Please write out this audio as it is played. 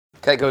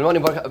Okay, good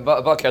morning,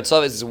 Boker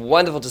Tov. It's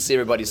wonderful to see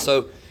everybody.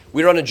 So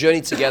we're on a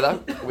journey together.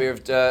 We're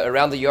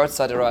around the yard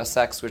side of our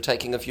Sachs. We're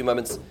taking a few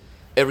moments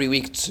every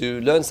week to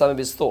learn some of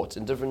his thought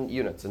in different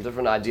units and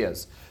different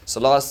ideas. So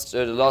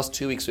the last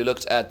 2 weeks we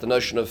looked at the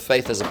notion of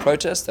faith as a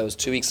protest. That was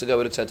 2 weeks ago.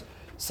 We looked at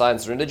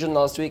science and religion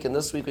last week, and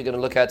this week we're going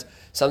to look at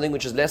something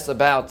which is less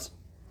about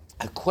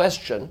a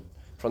question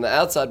from the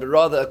outside, but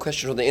rather a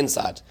question from the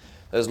inside.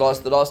 The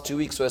last 2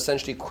 weeks were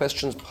essentially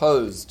questions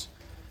posed.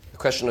 The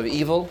question of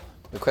evil,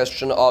 the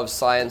question of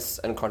science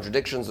and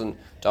contradictions and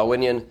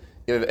Darwinian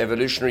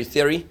evolutionary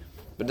theory.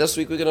 But this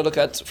week we're going to look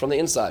at from the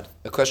inside,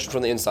 a question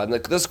from the inside.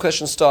 And this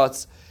question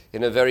starts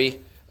in a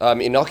very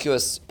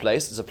innocuous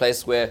place. It's a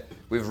place where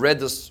we've read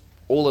this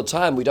all the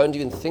time. We don't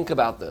even think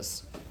about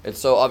this. It's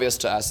so obvious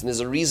to us, and there's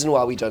a reason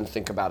why we don't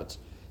think about it.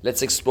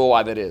 Let's explore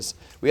why that is.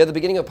 We are at the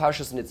beginning of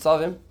Parshas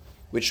Nitzavim,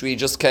 which we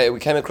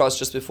came across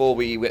just before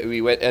we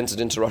entered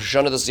into Rosh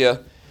Hashanah this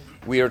year.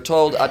 We are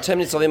told, Atem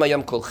nitzavim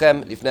hayom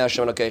kolchem lifnei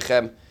Hashem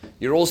Elokeichem.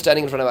 You're all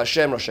standing in front of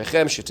Hashem,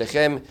 Roshechem,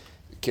 Shiftechem,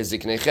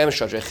 Keziknechem,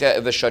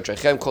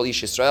 V'Shatrechem, Kol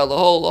Ish Yisrael, the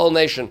whole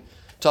nation,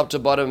 top to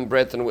bottom,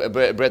 breadth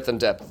and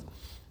depth.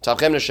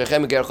 Tavchem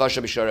Neshechem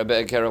Gerchasha B'Shara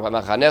Be'Kerov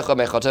HaMachanecha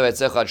Mechotev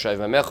Etzecha Ad Shayv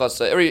HaMecha.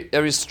 So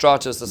every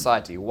strata of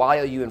society. Why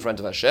are you in front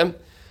of Hashem?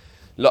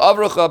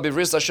 La'avrocha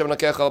B'Vris Hashem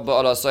Elokecha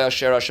Ba'alasai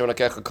Asher Hashem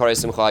Elokecha Karei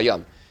Simcha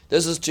Hayam.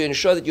 This is to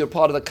ensure that you're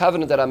part of the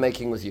covenant that I'm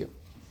making with you.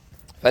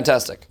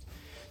 Fantastic.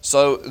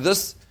 So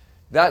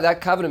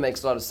that covenant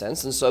makes a lot of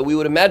sense, and so we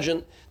would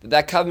imagine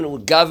that covenant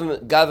would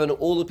govern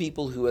all the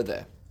people who are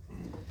there.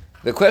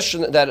 The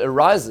question that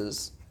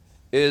arises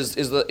is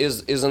in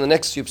the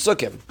next few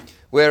psukim,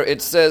 where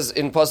it says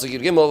in Pasuk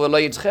Yud Gimel,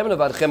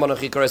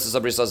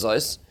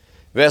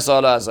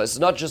 it's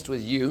not just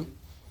with you.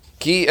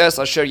 Ki es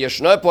asher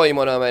yeshno po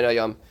imonu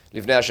hayam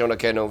livnei Hashem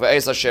Elokeinu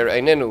ve'es asher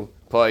einenu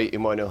po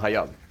imonu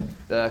hayam.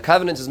 The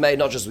covenant is made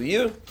not just with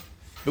you,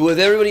 but with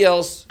everybody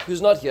else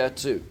who's not here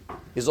too,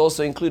 is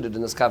also included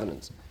in this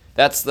covenant.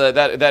 That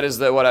is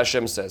what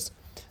Hashem says.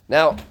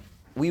 Now,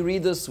 we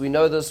read this, we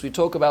know this, we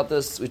talk about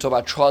this, we talk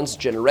about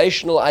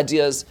transgenerational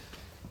ideas,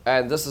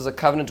 and this is a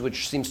covenant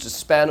which seems to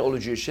span all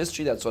of Jewish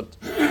history. That's what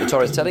the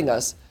Torah is telling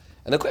us.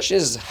 And the question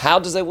is, how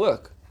does that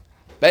work?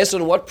 Based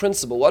on what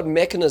principle, what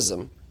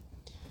mechanism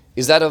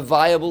is that a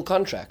viable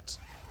contract?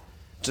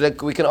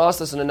 We can ask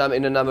this in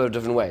a number of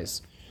different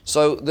ways.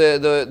 So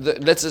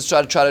let's just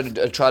try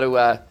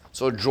to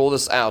sort of draw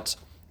this out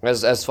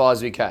as far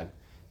as we can.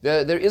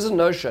 There is a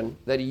notion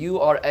that you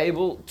are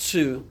able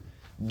to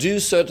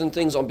do certain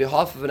things on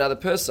behalf of another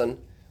person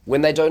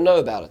when they don't know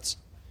about it.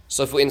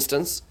 So, for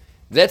instance,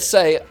 let's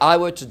say I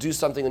were to do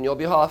something on your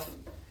behalf,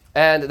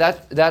 and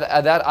that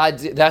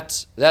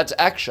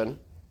action,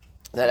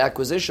 that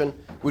acquisition,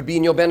 would be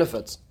in your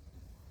benefit.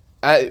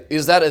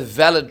 Is that a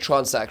valid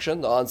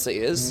transaction? The answer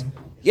is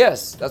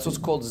yes. That's what's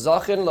called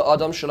zachin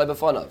la'adam shalei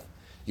b'fanav.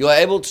 You are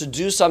able to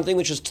do something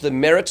which is to the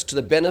merit, to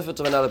the benefit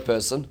of another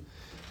person,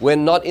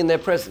 when not in their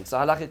presence. A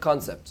halakhic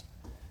concept.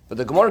 But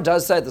the Gemara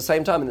does say at the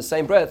same time, in the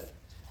same breath,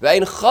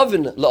 Ve'ein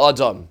chavin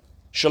la'adam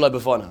shalei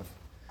b'fanav.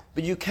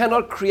 But you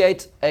cannot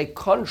create a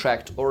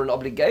contract or an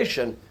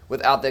obligation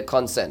without their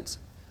consent.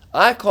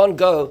 I can't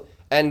go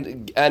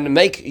and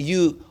make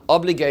you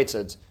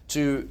obligated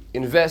to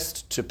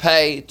invest, to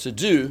pay, to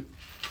do,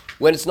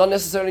 when it's not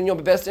necessarily in your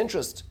best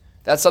interest.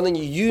 That's something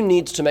you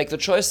need to make the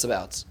choice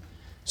about.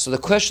 So the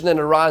question then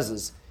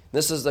arises.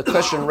 This is the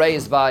question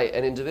raised by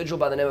an individual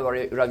by the name of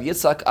Rav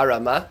Yitzhak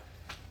Arama,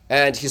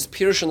 and his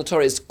pirush on the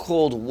Torah is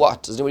called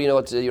what? Does anybody know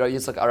what Rav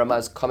Yitzhak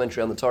Arama's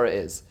commentary on the Torah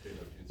is?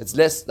 It's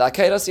less, the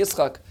Akedas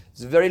Yitzchak.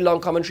 It's a very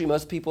long commentary.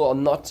 Most people are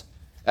not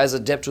as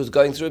adept with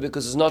going through it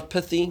because it's not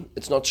pithy,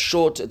 it's not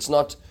short, it's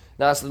not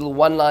nice little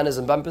one-liners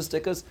and bumper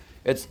stickers.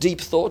 It's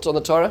deep thought on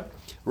the Torah.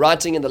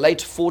 Writing in the late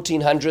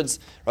 1400s,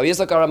 Rav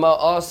Yitzhak Arama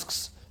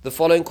asks the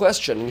following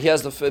question, and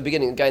here's the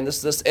beginning. Again,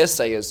 this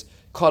essay is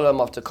column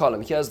after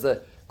column. Here's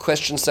the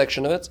question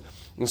section of it,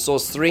 in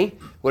source 3,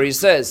 where he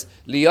says,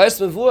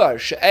 Liyos mevuar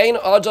she'ein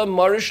adam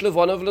marish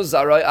levanav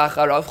lezarai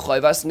acharav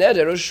choivas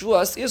neder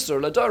u'shvuas isur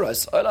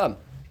ledoros olam.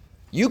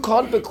 You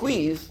can't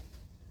bequeath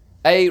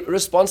a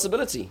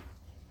responsibility.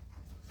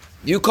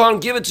 You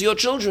can't give it to your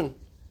children.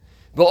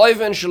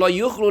 Ba'oven shelo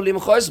yuchlu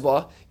limchos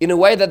ba, in a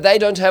way that they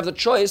don't have the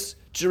choice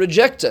to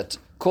reject it.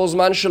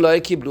 Kozman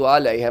shelo kiblu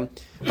aleihem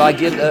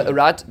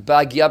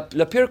ba'giab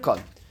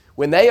lepirkon.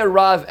 When they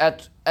arrive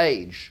at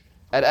age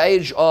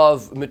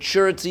of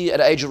maturity,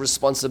 at age of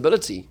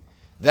responsibility,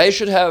 they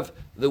should have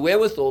the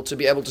wherewithal to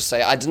be able to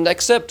say, I didn't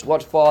accept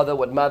what father,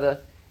 what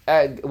mother,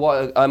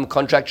 what I'm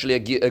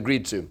contractually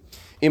agreed to.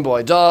 In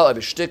boida or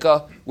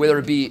b'shtika, whether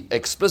it be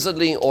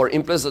explicitly or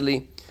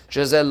implicitly,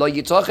 not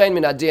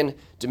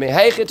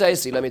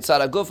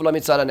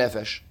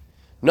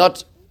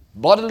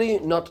bodily,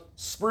 not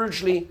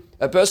spiritually,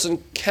 a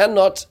person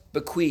cannot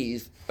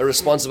bequeath a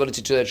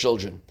responsibility to their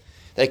children.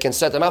 They can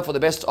set them up for the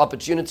best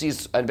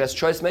opportunities and best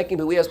choice making,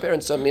 but we as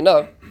parents certainly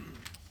know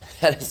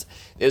that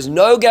there's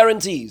no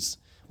guarantees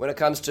when it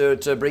comes to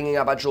bringing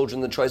up our children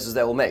the choices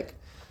they will make.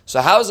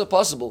 So how is it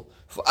possible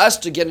for us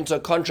to get into a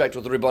contract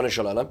with the Ribbon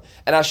Shalom,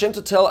 and Hashem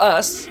to tell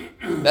us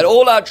that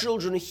all our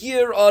children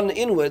here on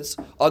inwards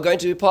are going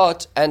to be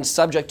part and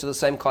subject to the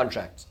same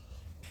contract?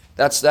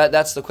 That's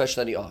the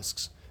question that he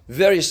asks.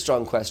 Very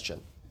strong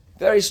question.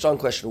 Very strong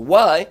question.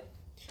 Why,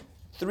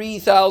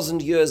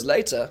 3,000 years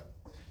later,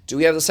 do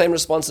we have the same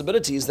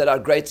responsibilities that our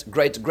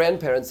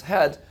great-grandparents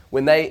had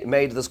when they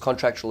made this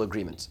contractual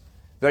agreement?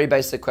 Very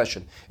basic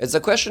question. It's a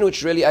question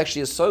which really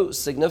actually is so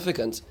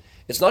significant.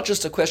 It's not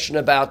just a question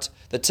about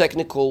the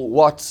technical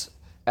what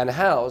and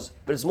hows,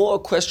 but it's more a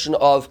question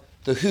of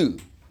the who.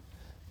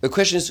 The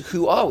question is,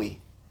 who are we?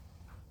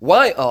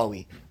 Why are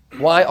we?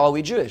 Why are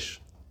we Jewish?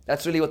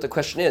 That's really what the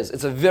question is.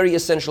 It's a very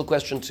essential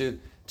question to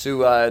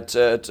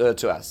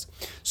ask.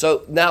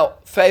 So now,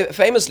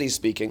 famously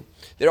speaking,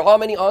 there are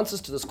many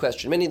answers to this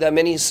question. There are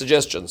many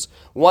suggestions.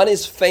 One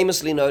is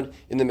famously known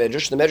in the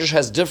Medrash. The Medrash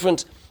has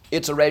different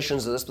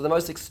iterations of this, but the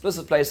most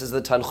explicit place is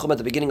the Tanchuma at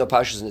the beginning of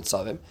Parshas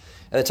Nitzavim.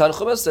 And the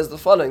Tanchuma says the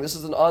following. This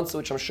is an answer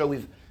which I'm sure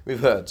we've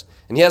heard.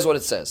 And here's what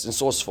it says in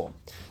source form.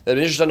 The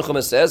Medrash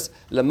Tanchuma says,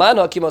 "Leman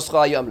hakim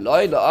oscha hayam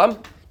loy la'am,"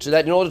 to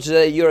that in order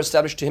to you're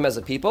established to him as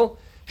a people.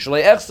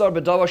 Hashem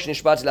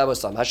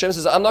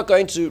says, I'm not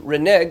going to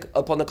renege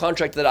upon the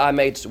contract that I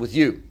made with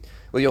you,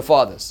 with your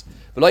fathers.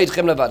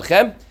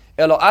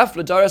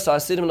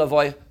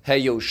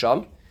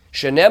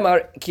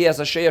 Shenemar ki as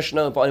asher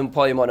yeshno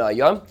poim on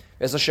ayam,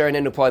 as asher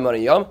enenu poim on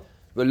ayam,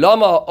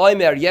 velama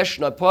omer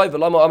yeshno poim,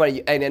 velama omer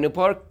enenu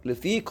par,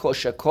 lefi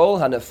koshakol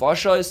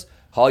hanefashos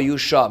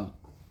hayusham.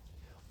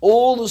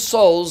 All the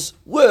souls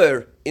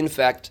were, in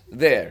fact,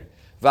 there.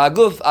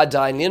 Vaguf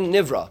adainin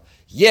nivra.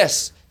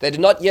 Yes, they did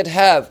not yet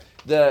have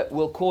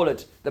we'll call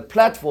it, the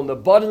platform, the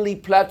bodily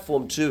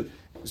platform to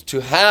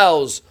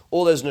house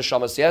all those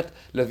neshamas yet.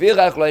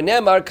 Levirach lo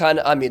nemar kan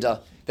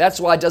amida. That's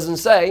why it doesn't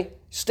say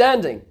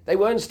standing. They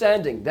weren't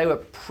standing. They were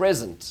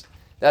present.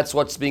 That's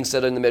what's being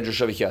said in the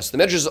Medrash over here. So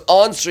the Medrash is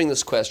answering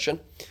this question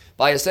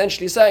by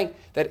essentially saying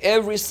that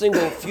every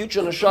single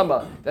future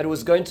neshama that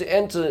was going to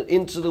enter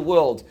into the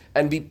world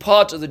and be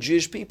part of the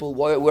Jewish people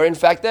were in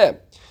fact there.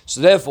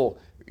 So therefore,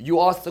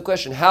 you ask the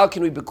question, how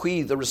can we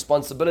bequeath the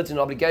responsibility and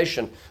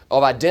obligation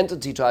of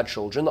identity to our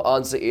children? The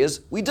answer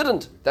is, we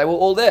didn't. They were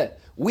all there.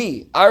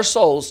 Our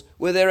souls,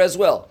 were there as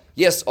well.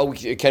 Yes,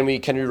 can we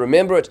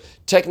remember it?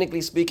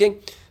 Technically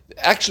speaking,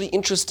 actually,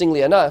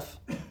 interestingly enough,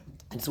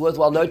 it's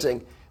worthwhile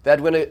noting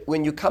that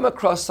when you come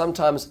across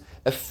sometimes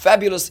a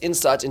fabulous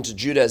insight into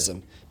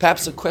Judaism,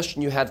 perhaps a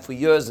question you had for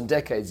years and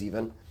decades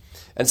even,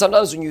 and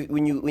sometimes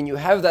when you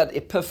have that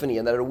epiphany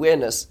and that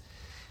awareness,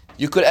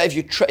 you could,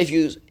 if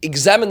you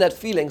examine that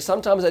feeling,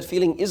 sometimes that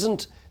feeling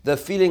isn't the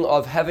feeling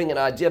of having an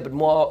idea, but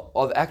more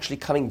of actually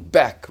coming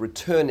back,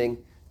 returning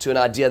to an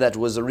idea that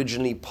was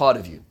originally part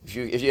of you.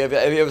 If you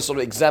ever sort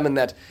of examine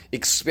that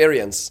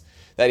experience,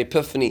 that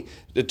epiphany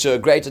to a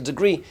greater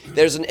degree,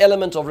 there's an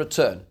element of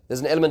return.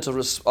 There's an element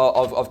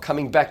of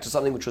coming back to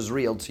something which was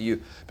real to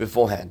you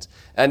beforehand.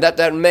 And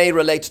that may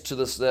relate to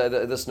this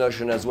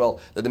notion as well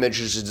that the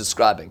Medrash is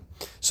describing.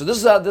 So this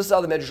is how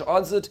the Medrash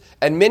answered,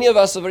 and many of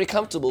us are very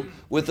comfortable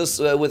with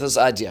this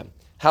idea.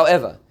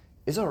 However,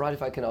 is it all right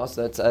if I can ask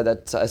that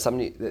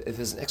somebody, if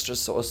there's an extra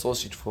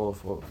sausage for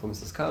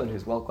Mrs. Cohen,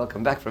 who's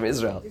welcome back from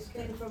Israel? This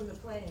came from the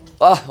plane.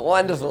 Oh,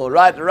 wonderful!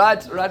 Right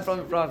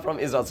from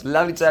Israel. It's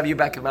lovely to have you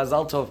back at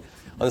Mazal Tov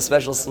on the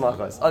special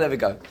smachos. Oh, there we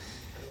go.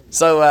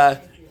 So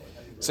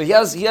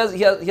here's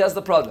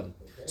the problem.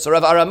 So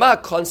Rav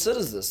Arama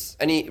considers this,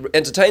 and he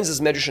entertains this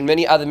medrash and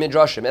many other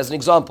midrashim as an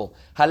example.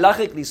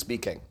 Halachically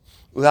speaking,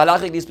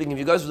 if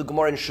you go through the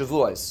Gemara in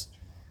Shavuos,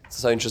 it's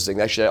so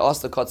interesting. Actually, I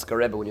asked the Kotzker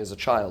Rebbe when he was a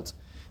child.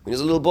 When he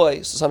was a little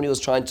boy, so somebody was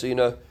trying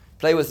to,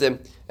 play with him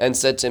and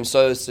said to him,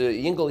 so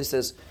Yingel, he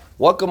says,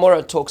 what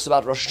Gemara talks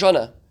about Rosh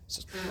Hashanah? He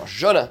says,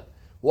 Rosh Hashanah.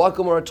 What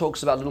Gemara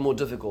talks about a little more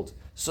difficult?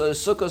 So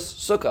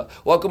Sukkah.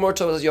 What Gemara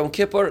talks about Yom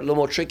Kippur, a little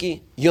more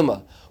tricky?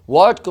 Yuma.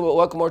 What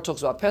Gemara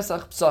talks about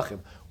Pesach?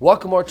 Psachim.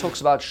 What Gemara talks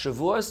about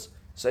Shavuos?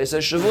 So he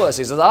says Shavuos.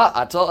 He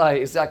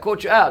says, I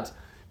caught you out.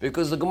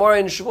 Because the Gemara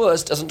in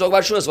Shavuos doesn't talk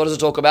about Shavuos. What does it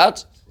talk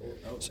about?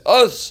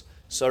 Oaths.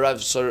 So the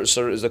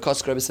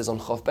Kotzker Rebbe says on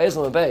Chof Beis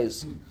on the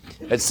Beis,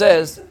 it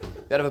says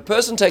that if a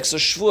person takes a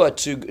shvur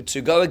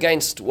to go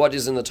against what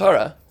is in the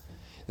Torah,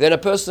 then a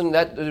person,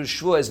 that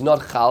shvur is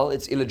not chal,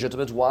 it's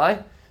illegitimate.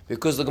 Why?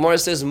 Because the Gemara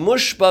says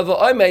mushba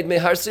v'omed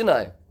mehar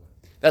Sinai.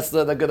 That's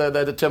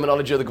the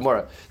terminology of the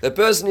Gemara. The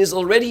person is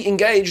already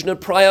engaged in a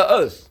prior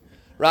oath,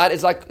 right?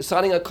 It's like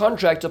signing a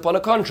contract upon a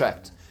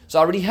contract. So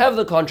I already have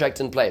the contract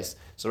in place.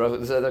 So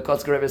the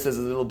Kotzker Rebbe says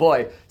as a little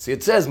boy, see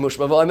it says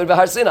Mushma v'omed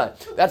v'har Sinai.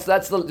 By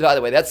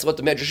the way, that's what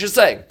the Medrash is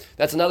saying.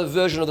 That's another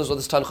version of this, what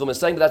this Tanchum is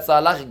saying, but that's the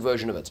halachic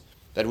version of it.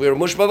 That we're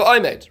Mushma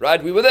v'omed,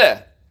 right? We were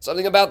there.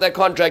 Something about that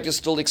contract is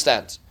still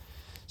extant.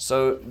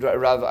 So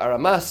Rav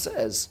Arama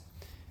says,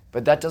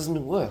 but that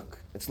doesn't work.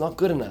 It's not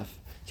good enough.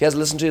 He has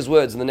listened to his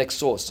words in the next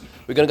source.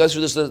 We're going to go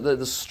through this,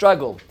 the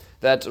struggle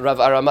that Rav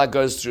Arama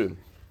goes through.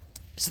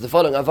 So the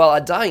following, Aval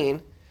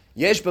Adayin,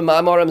 Yesh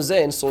b'ma'amar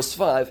Ramzeh in source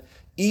 5,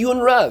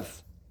 Iyun Rav.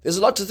 There's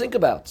a lot to think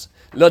about.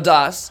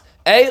 Lodas,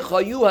 Ei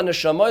chayu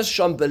haneshamos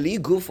sham beli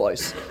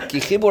gufois ki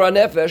chibur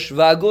hanefesh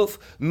v'aguf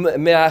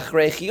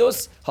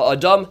me'achreichios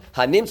ha'adam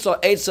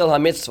hanimtzo eitzel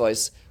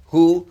hamitzvos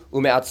hu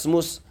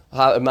ume'atzmus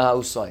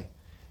ha'usai.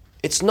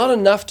 It's not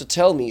enough to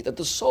tell me that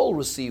the soul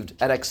received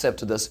and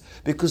accepted this,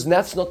 because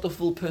that's not the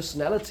full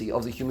personality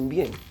of the human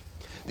being.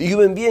 The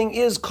human being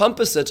is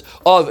composite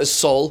of a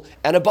soul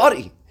and a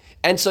body.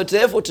 And so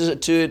therefore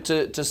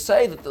to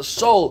say that the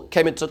soul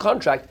came into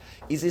contract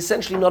is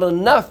essentially not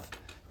enough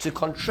to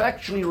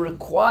contractually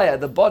require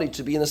the body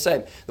to be in the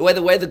same. The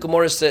way the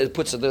Gemara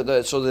puts it,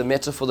 the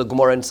metaphor the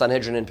Gemara in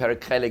Sanhedrin and Perek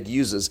Chelek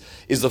uses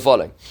is the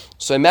following.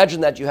 So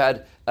imagine that you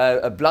had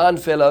a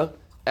blind fellow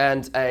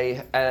and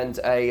a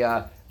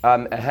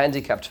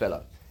handicapped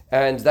fellow,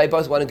 and they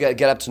both want to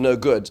get up to no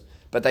good,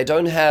 but they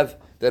don't have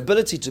the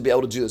ability to be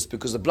able to do this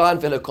because the blind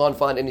fellow can't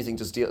find anything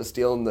to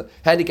steal and the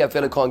handicapped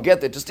fellow can't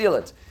get there to steal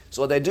it.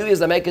 So what they do is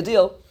they make a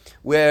deal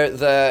where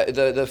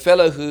the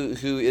fellow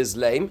who is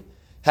lame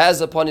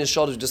has upon his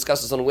shoulder, we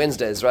discussed this on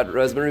Wednesdays, right,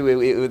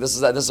 Rosemary? This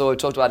is what we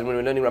talked about when we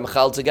were learning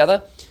Ramchal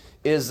together.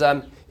 Is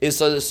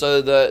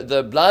so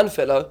the blind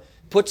fellow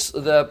puts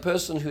the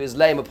person who is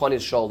lame upon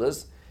his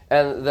shoulders,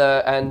 and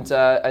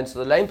so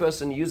the lame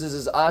person uses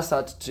his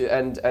eyesight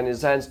and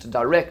his hands to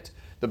direct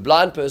the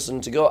blind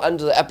person to go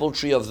under the apple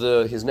tree of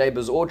his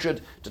neighbor's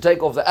orchard to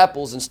take off the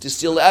apples and to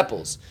steal the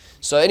apples.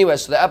 So anyway,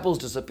 so the apples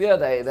disappear.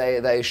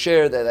 They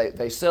share.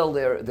 They sell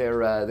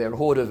their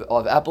hoard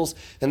of apples,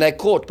 and they're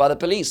caught by the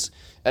police.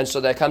 And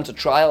so they come to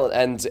trial,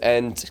 and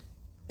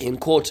in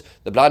court,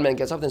 the blind man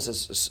gets up and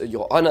says,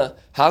 "Your Honor,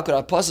 how could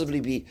I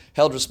possibly be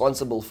held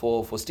responsible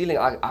for stealing?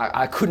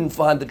 I couldn't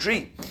find the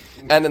tree."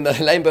 And then the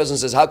lame person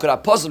says, "How could I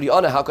possibly,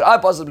 Honor? How could I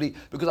possibly?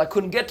 Because I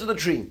couldn't get to the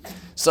tree."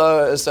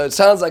 So it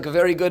sounds like a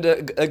very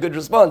good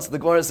response. The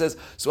Gemara says,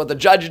 so what the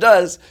judge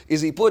does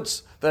is he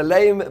puts the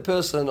lame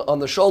person on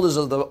the shoulders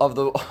of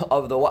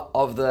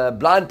the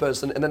blind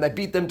person, and then they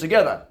beat them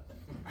together.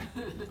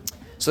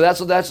 So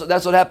that's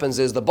what happens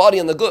is the body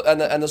and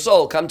the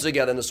soul come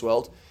together in this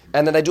world,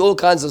 and then they do all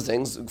kinds of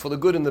things for the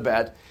good and the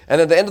bad. And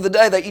at the end of the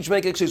day, they each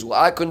make an excuse. Well,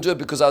 I couldn't do it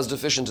because I was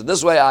deficient in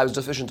this way. I was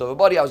deficient of a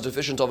body. I was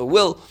deficient of a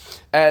will.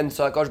 And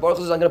so HaKadosh Baruch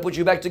Hu says, I'm going to put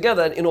you back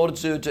together in order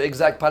to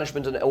exact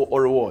punishment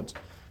or reward.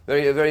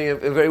 Very, very,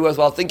 very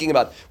worthwhile thinking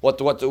about what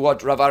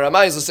Rav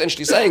Aramai is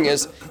essentially saying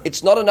is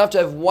it's not enough to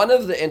have one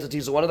of the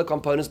entities or one of the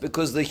components,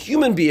 because the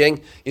human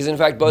being is in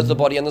fact both the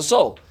body and the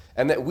soul.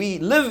 And that we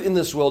live in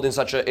this world in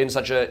such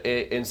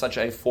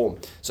a form.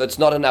 So it's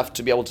not enough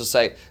to be able to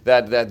say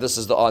that this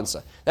is the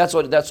answer. That's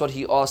what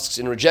he asks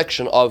in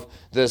rejection of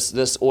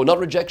this, or not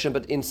rejection,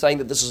 but in saying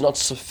that this is not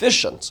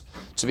sufficient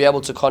to be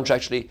able to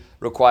contractually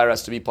require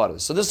us to be part of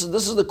this. So this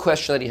is the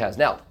question that he has.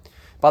 Now,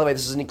 by the way,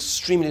 this is an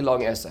extremely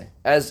long essay,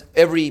 as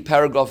every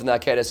paragraph in the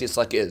Akedah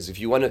Yitzchak is. If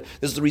you want to,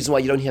 this is the reason why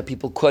you don't hear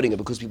people quoting it,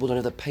 because people don't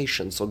have the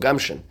patience or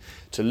gumption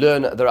to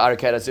learn the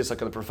Akedah Yitzchak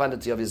and the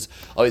profundity of his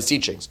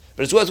teachings.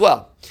 But it's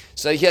worthwhile.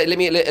 So here,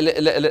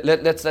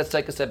 let's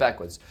take a step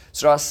backwards.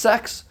 So Rav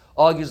Sachs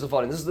argues the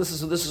following. This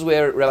is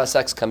where Rabbi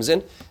Sachs comes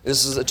in.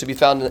 This is to be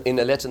found in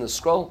a letter in the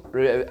scroll.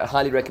 I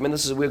highly recommend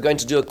this. We're going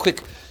to do a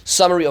quick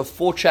summary of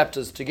 4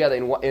 chapters together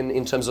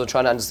in terms of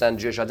trying to understand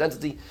Jewish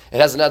identity.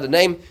 It has another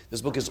name.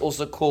 This book is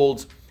also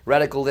called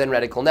Radical Then,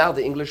 Radical Now.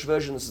 The English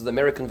version, this is the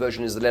American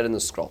version, is the letter in the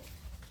scroll.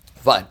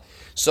 Fine.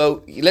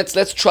 So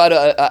let's try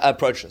to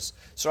approach this.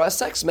 So Rabbi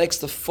Sachs makes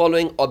the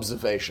following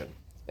observation,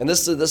 and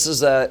this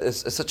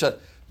is such a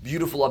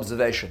beautiful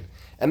observation,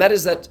 and that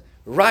is that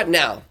right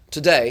now,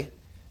 today,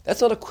 that's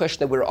not a question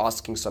that we're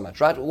asking so much,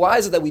 right? Why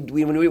is it that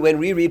when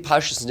we read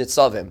Parshas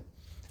Nitzavim,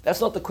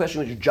 that's not the question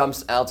which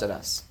jumps out at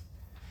us?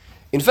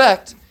 In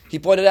fact, he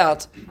pointed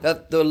out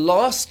that the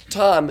last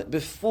time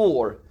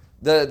before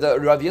the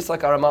Rav Yitzchak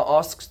Arama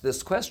asks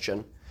this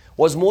question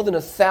was more than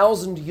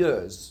 1,000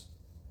 years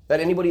that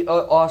anybody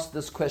asked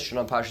this question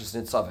on Parshas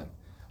Nitzavim,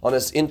 on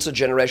this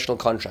intergenerational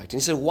contract.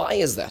 And he said, why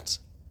is that?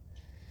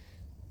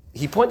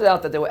 He pointed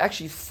out that there were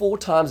actually 4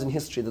 times in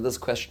history that this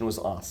question was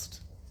asked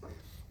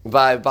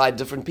by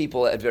different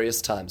people at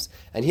various times.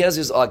 And here's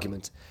his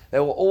argument. They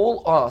were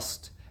all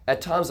asked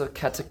at times of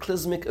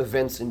cataclysmic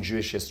events in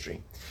Jewish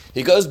history.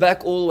 He goes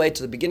back all the way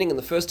to the beginning, and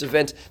the first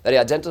event that he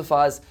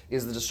identifies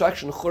is the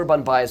destruction of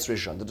Churban Bayis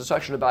Rishon, the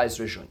destruction of Bayis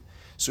Rishon.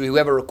 So we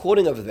have a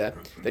recording over there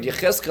that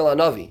Yechezkel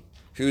Hanavi,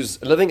 who's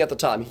living at the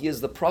time, he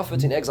is the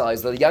prophet in exile,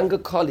 he's the younger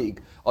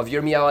colleague of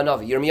Yirmiyahu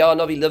Hanavi. Yirmiyahu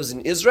Hanavi lives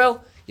in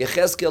Israel,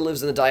 Yechezkel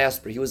lives in the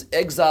diaspora. He was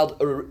exiled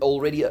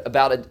already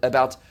about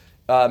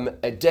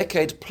a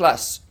decade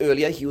plus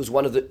earlier. He was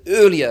one of the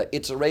earlier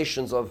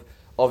iterations of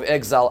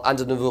exile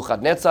under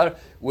Nebuchadnezzar,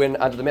 when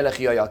under the Melech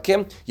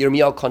Yoyakim,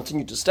 Yirmiyahu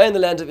continued to stay in the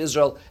land of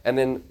Israel, and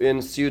then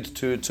ensued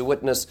to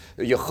witness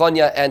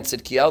Yechonia and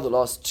Tzidkiyahu, the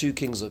last 2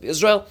 kings of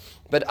Israel.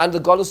 But under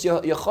the Golus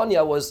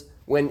Yechonia was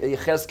when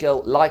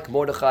Yechezkel, like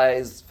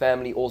Mordechai's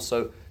family,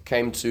 also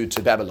came to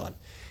Babylon.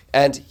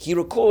 And he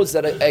records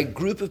that a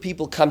group of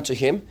people come to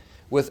him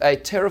with a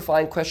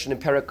terrifying question in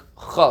Perek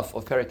Chaf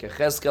of Perek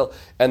Yechezkel,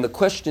 and the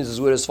question is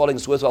as well as following.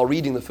 It's worthwhile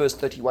reading the first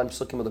 31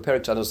 psukim of the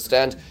Perek to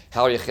understand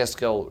how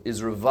Yechezkel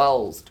is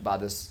revulsed by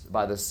this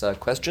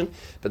question.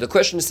 But the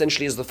question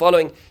essentially is the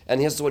following, and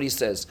here's what he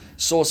says.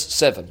 Source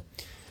 7.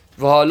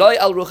 V'haloi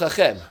al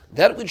ruchachem,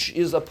 that which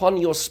is upon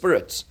your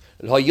spirits,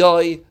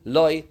 l'hayoi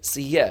loi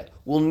siyeh,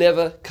 will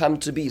never come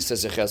to be,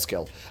 says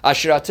Yechezkel.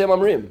 Asher atem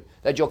amrim,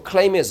 that your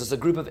claim is, as a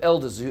group of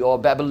elders who are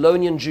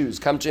Babylonian Jews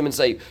come to him and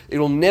say, it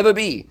will never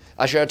be.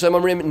 Asher atem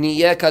amrim,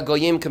 niyeh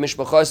kagoyim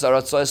kamishpachos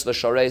aratzos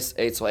l'shares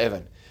eitz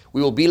ha'evan.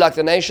 We will be like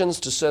the nations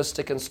to serve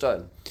stick and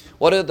stone.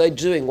 What are they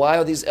doing? Why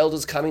are these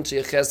elders coming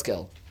to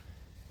Yechezkel?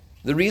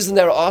 The reason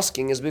they're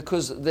asking is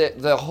because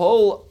the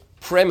whole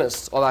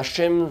premise of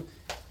Hashem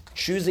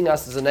choosing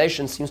us as a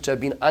nation seems to have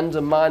been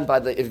undermined by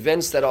the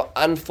events that are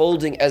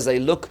unfolding as they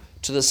look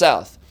to the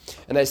south.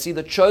 And they see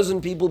the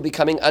chosen people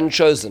becoming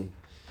unchosen.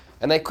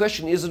 And they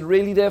question, is it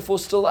really therefore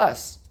still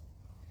us?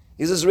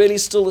 Is this really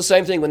still the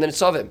same thing when the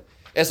Nitzavim?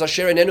 Is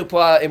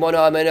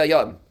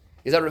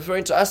that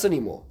referring to us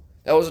anymore?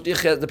 That was what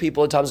the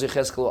people at times of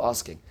Yechezkel were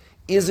asking.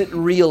 Is it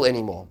real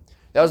anymore?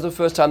 That was the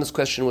first time this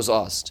question was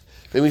asked.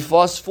 Then we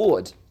fast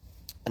forward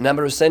a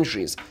number of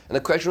centuries, and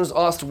the question was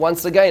asked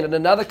once again at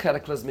another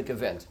cataclysmic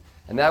event,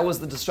 and that was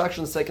the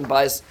destruction of the second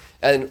Bais,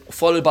 and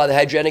followed by the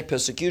Hadrianic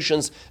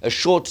persecutions a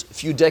short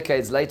few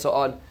decades later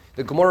on.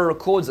 The Gemara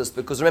records this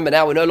because remember,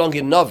 now we're no longer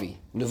in Navi.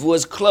 Nevuah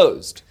is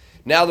closed.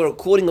 Now the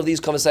recording of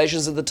these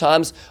conversations at the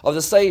times of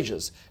the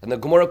sages, and the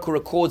Gemara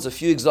records a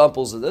few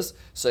examples of this.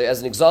 So, as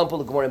an example,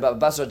 the Gemara in Baba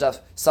Basra Daf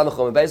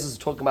Samachom Beis is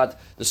talking about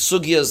the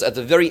sugyas at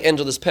the very end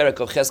of this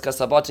parak of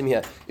Cheskas Sabatim.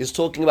 Here is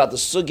talking about the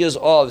sugyas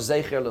of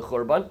Zeicher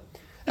LeChurban.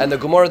 And the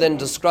Gemara then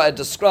describes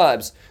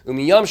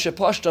Umiyam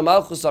shepashta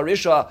malchus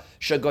arisha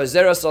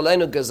shegozeres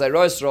alenu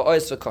gezeros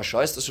ro'os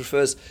v'kashos. This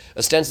refers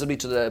ostensibly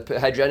to the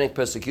Hadrianic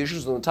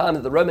persecutions in the time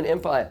that the Roman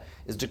Empire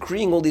is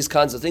decreeing all these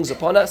kinds of things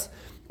upon us.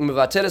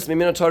 Umivateles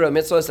mimino Torah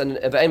mitzvos, and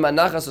ve'ein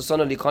manachas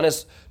usona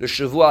likones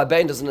l'shavua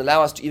abein, doesn't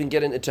allow us to even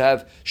get in to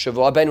have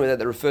shavua abein, whether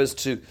that refers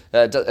to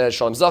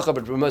shalom zacha,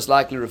 but most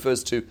likely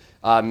refers to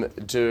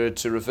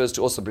refers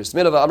to also bris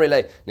milah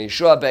v'amrei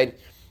le'yeshua abein.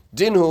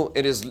 Dinhu,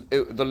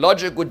 the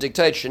logic would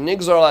dictate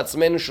shenigzor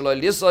atzmenu shelo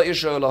lisa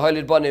isha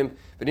laholid banim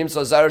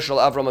v'nimtza zara shel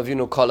Avram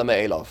Avinu kol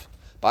me'elav.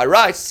 By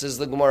rights, says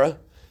the Gemara,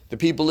 the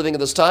people living at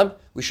this time,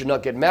 we should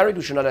not get married,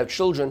 we should not have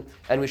children,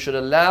 and we should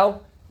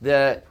allow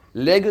the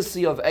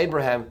legacy of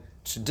Abraham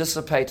to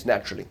dissipate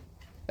naturally.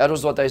 That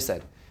was what they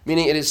said.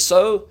 Meaning, it is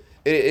so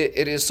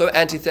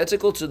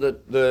antithetical to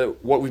the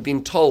what we've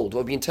been told,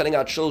 what we've been telling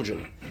our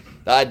children,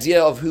 the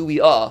idea of who we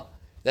are,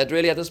 that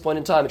really at this point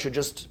in time it should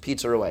just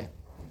peter away.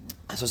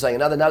 So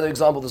saying another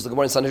example, this is the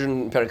Gemara in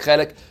Sanhedrin Perek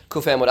Chelek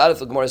Kufay Amud Aleph.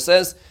 The Gemara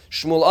says,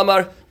 Shmuel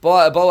Amar Bo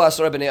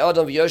Asar Bnei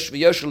Adam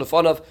v'Yoshua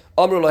Lefanav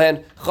Amru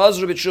Lohen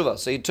Chazru b'Tshuva.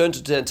 So he turned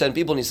to 10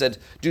 people and he said,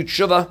 do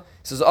tshuva. He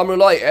says, Amru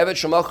Loi Evet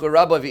Shemach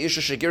Rabbi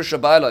v'Isha Shegir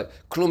Shabailoi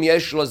Klum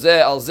Yesh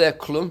Lozeh Al Zeh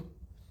Klum.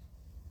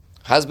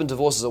 Husband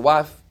divorces a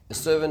wife. A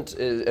servant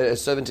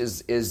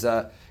is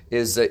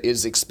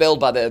expelled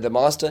by the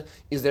master.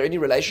 Is there any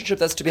relationship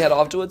that's to be had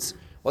afterwards?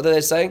 What are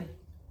they saying?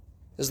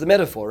 There's the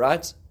metaphor,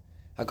 right?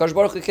 HaKadosh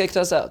Baruch Hu kicked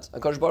us out.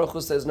 HaKadosh Baruch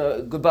Hu says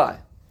no goodbye.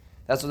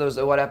 That's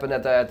what happened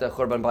at the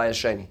Churban Bayis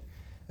Sheni.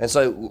 And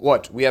so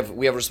what? We have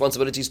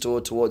responsibilities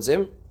towards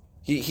him.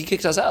 He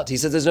kicked us out. He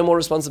said there's no more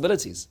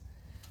responsibilities.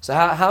 So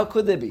how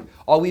could there be?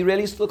 Are we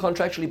really still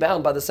contractually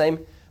bound by the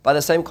same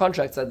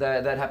contracts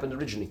that happened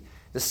originally?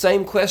 The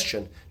same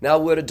question, now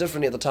worded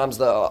differently at the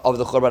times of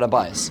the Churban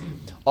Bayis.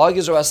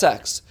 Argues Rav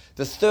Sachs.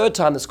 The third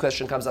time this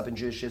question comes up in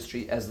Jewish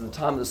history as the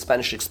time of the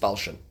Spanish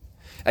expulsion.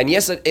 And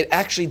yes, it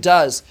actually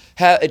does.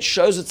 It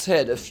shows its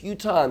head a few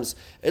times,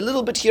 a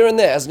little bit here and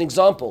there. As an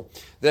example,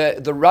 the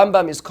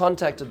Rambam is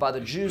contacted by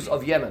the Jews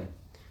of Yemen,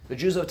 the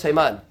Jews of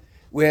Taiman,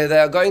 where they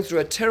are going through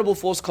a terrible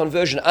forced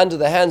conversion under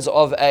the hands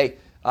of a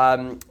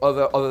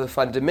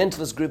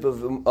fundamentalist group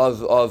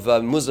of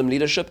Muslim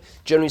leadership.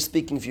 Generally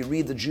speaking, if you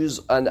read the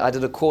Jews, and I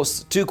did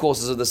two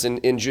courses of this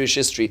in Jewish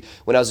history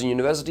when I was in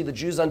university, the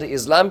Jews under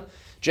Islam,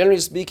 generally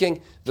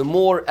speaking, the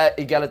more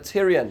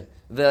egalitarian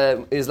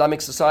the Islamic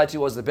society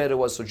was, the better it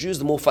was for Jews,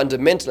 the more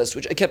fundamentalist,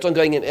 which kept on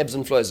going in ebbs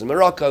and flows. In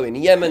Morocco, in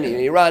Yemen, in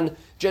Iran,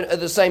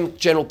 the same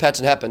general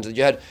pattern happened.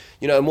 You had,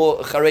 a more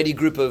Haredi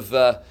group of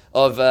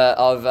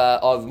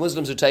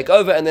Muslims who take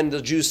over, and then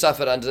the Jews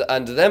suffered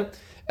under them,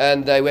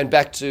 and they went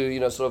back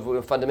to sort of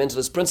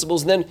fundamentalist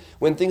principles. And then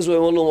when things were a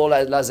little more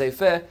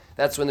laissez-faire,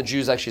 that's when the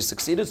Jews actually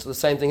succeeded. So the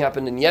same thing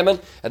happened in Yemen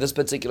at this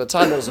particular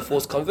time. There was a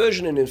forced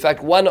conversion, and in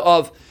fact, one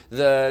of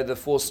the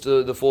forced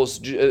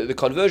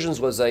conversions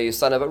was a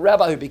son of a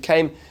rabbi who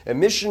became a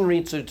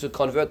missionary to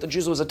convert the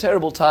Jews. It was a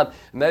terrible time.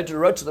 And they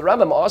wrote to the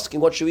Rambam asking,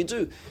 "What should we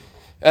do?"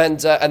 And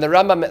the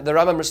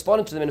Rambam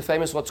responded to them in a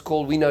famous, what's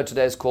called, we know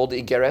today is called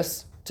the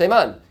Igeres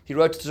Taiman. He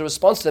wrote to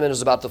response to them, and it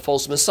was about the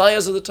false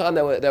messiahs of the time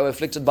they were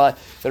afflicted by.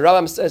 The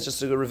Rambam says, just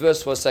to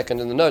reverse for a second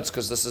in the notes,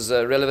 because this is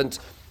relevant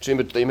to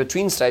the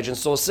in-between stage. In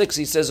source 6,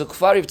 he says,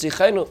 "Ukfariv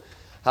tichenu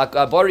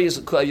hakabari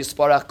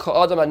yisparach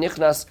ka'adam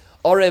anichnas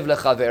orev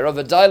lechavera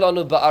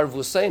v'dailanu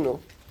ba'arvusenu,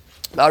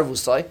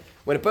 ba'arvusai.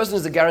 When a person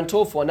is a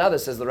guarantor for another,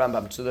 says the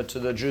Rambam to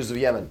the Jews of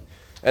Yemen.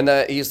 And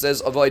he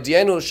says,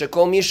 "Avoidienu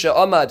shekol misha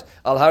amad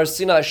al har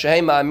Sinai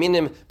shehem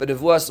ma'aminim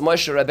b'nevuas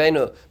Moshe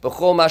Rabbeinu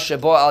b'chol ma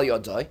shebo al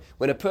yodai."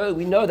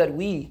 We know that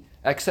we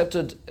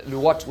accepted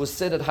what was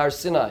said at Har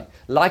Sinai,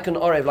 like an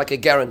orev, like a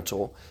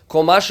guarantor.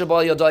 Kol ma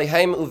shebo al yodai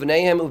hem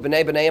uvneihem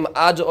uvnei bneihem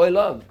ad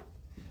olam.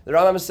 The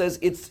Rambam says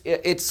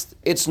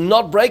it's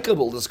not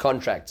breakable, this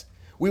contract.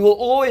 We will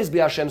always be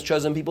Hashem's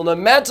chosen people, no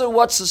matter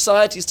what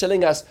society is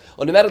telling us,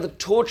 or no matter the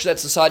torch that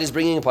society is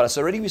bringing upon us.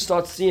 So already we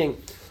start seeing.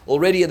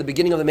 Already at the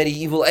beginning of the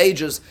medieval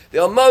ages,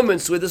 there are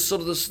moments where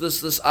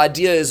this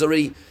idea is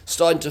already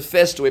starting to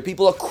fester, where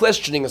people are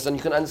questioning us, and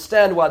you can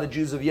understand why the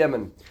Jews of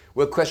Yemen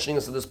were questioning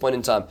us at this point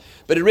in time.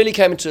 But it really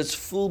came into its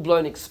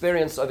full-blown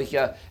experience over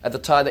here at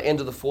the end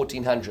of the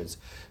 1400s.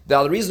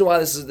 Now, the reason why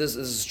this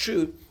is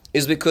true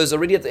is because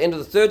already at the end of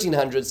the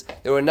 1300s,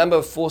 there were a number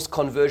of forced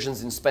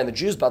conversions in Spain. The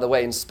Jews, by the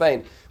way, in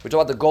Spain, we're talking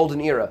about the Golden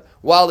Era,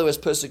 while there was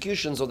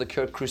persecutions of the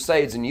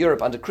Crusades in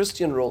Europe under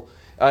Christian rule,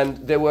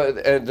 and there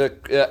were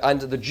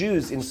under the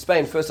Jews in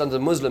Spain, first under the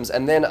Muslims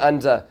and then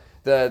under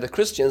the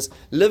Christians,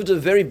 lived a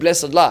very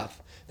blessed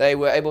life. They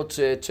were able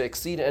to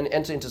exceed and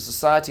enter into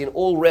society in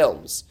all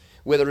realms,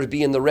 whether it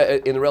be in the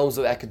realms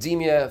of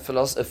academia,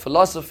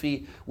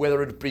 philosophy,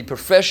 whether it be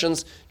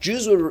professions.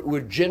 Jews were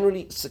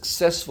generally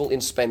successful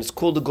in Spain. It's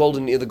called the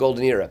Golden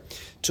Era.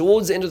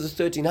 Towards the end of the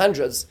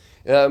 1300s,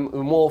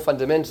 more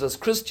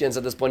fundamentalist Christians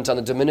at this point in time,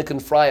 the Dominican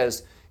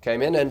friars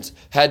came in and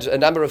had a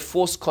number of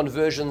forced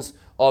conversions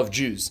of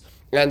Jews.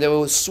 And there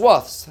were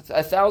swaths,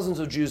 thousands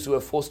of Jews who were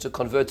forced to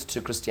convert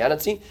to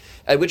Christianity,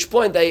 at which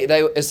point they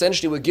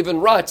essentially were given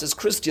rights as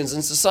Christians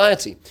in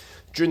society.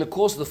 During the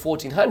course of the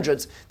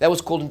 1400s, that was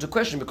called into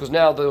question because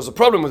now there was a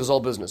problem with this whole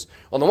business.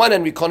 On the one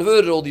hand, we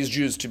converted all these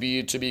Jews to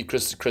be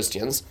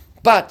Christians,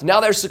 but now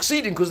they're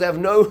succeeding because they have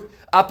no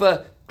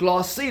upper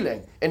glass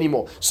ceiling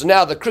anymore. So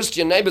now the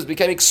Christian neighbors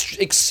became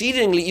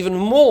exceedingly even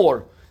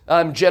more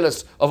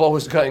jealous of what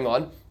was going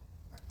on.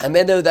 And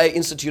then they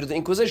instituted the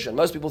Inquisition.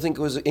 Most people think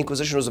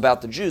Inquisition was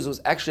about the Jews. It was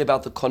actually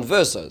about the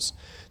conversos.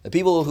 The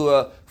people who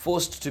were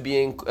forced to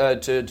be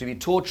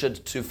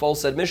tortured to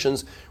false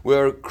admissions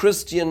were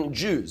Christian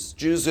Jews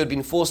who had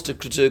been forced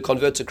to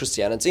convert to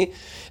Christianity.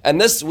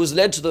 And this was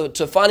led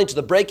to finally to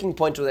the breaking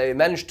point where they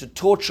managed to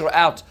torture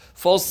out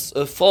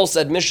false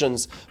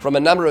admissions from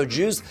a number of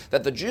Jews,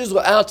 that the Jews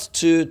were out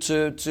to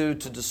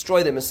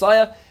destroy their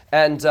Messiah.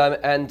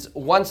 And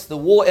once the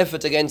war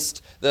effort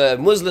against the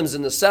Muslims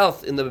in the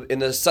south, in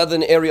the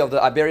southern area of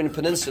the Iberian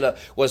Peninsula,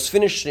 was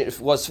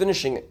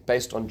finishing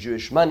based on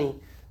Jewish money,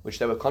 which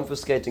they were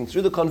confiscating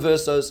through the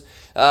conversos,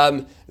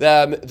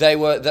 they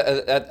were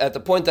at the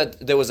point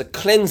that there was a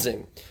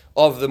cleansing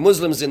of the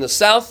Muslims in the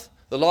south,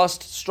 the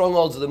last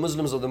strongholds of the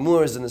Muslims of the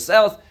Moors in the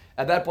south.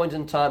 At that point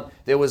in time,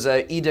 there was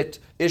an edict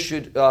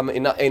issued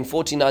in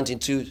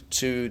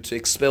 1492 to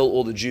expel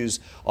all the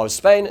Jews of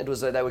Spain. It was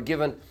they were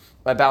given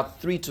about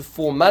 3 to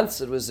 4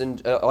 months. It was on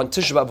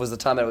Tisha B'Av was the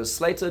time that it was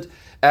slated,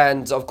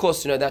 and of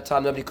course, that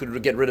time nobody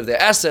could get rid of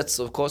their assets.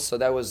 Of course, so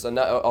that was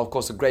of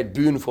course a great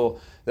boon for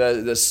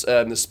the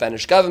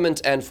Spanish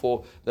government and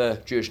for the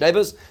Jewish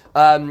neighbors.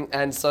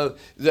 And so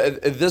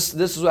this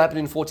was what happened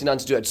in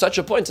 1492. At such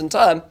a point in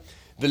time,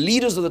 the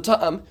leaders of the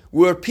time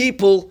were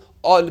people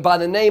by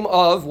the name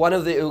of one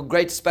of the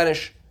great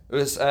Spanish.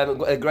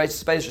 A great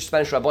Spanish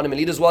Rabbanim and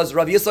leaders was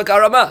Rav Yitzchak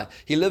Arama.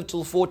 He lived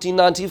till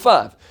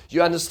 1495.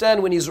 You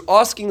understand, when he's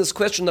asking this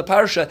question in the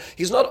parasha,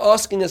 he's not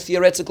asking a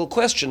theoretical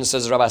question,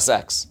 says Rabbi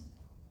Sachs.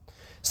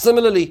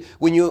 Similarly,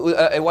 when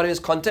one of his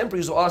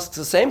contemporaries who asks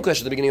the same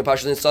question at the beginning of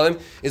Parashat Nitzavim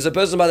is a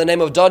person by the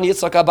name of Don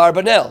Yitzchak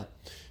Abarbanel,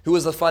 who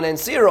was the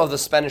financier of the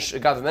Spanish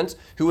government,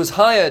 who was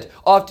hired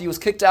after he was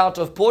kicked out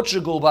of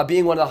Portugal by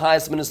being one of the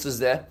highest ministers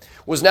there,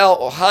 was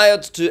now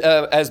hired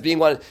as being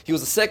he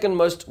was the second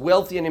most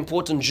wealthy and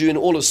important Jew in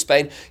all of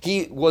Spain.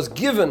 He was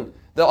given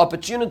the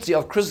opportunity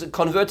of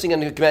converting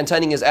and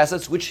maintaining his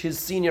assets, which his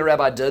senior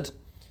rabbi did.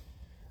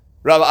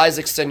 Rabbi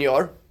Isaac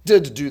Senior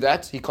did do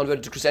that. He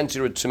converted to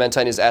Christianity to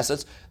maintain his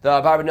assets. The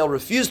Abarbanel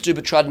refused to,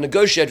 but tried to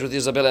negotiate with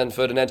Isabella and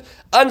Ferdinand,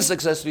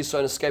 unsuccessfully, so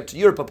escaped to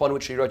Europe, upon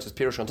which he wrote his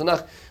Pirush on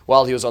Tanakh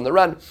while he was on the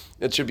run.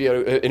 It should be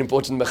an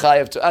important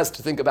mechayev to us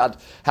to think about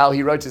how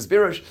he wrote his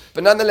Pirush.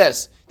 But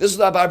nonetheless, this is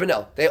the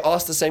Abarbanel. They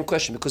asked the same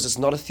question because it's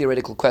not a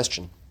theoretical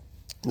question.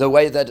 The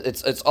way that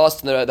it's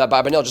asked in the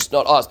Abarbanel, just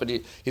not asked, but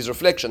his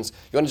reflections.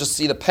 You want to just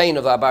see the pain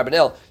of the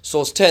Abarbanel.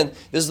 Source 10.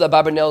 This is the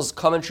Abarbanel's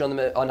commentary on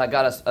the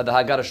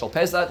Haggadah Shal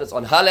Pesach. It's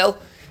on Hallel.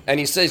 And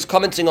he says,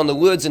 commenting on the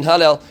words in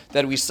Hallel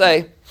that we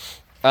say,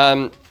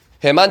 I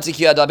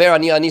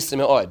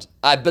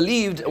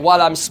believed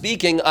while I'm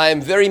speaking, I am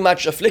very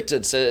much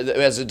afflicted, as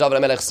David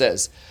HaMelech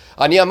says.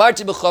 I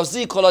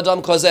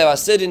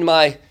said in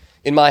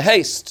my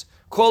haste,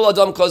 Kol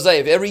Adam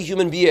Kozev, every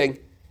human being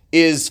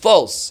is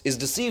false, is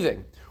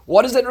deceiving.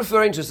 What is that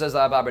referring to, says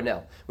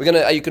Abarbanel?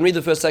 You can read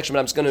the first section, but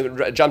I'm just going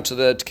to jump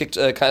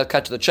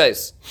cut to the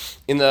chase.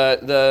 In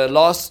the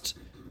last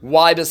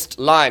widest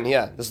line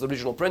here, this is the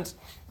original print.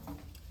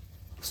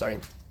 Sorry.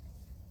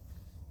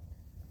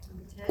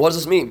 What does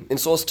this mean? In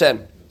source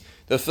 10,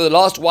 the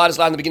last widest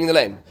line in the beginning of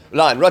the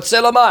line.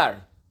 Ratzeh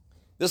Lamar.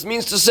 This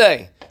means to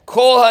say,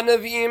 Kol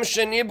hanavim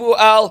shenibu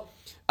al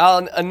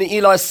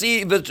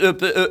nilasi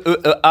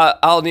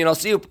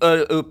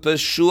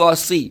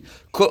upeshuasi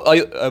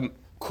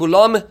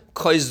kulam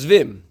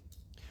koizvim.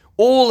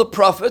 All the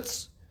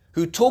prophets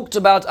who talked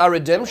about our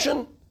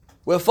redemption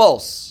were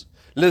false.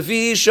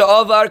 Levi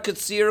she'avar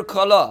katsir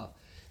kala.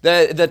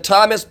 The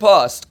time has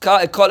passed.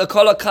 Kala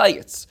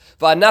kayetz.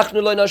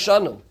 V'anachnu lo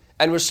nashanu.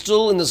 And we're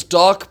still in this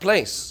dark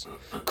place.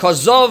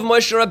 Kazov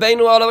Moshe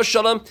Rabbeinu alav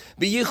shalom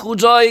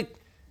b'yichudai.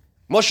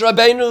 Moshe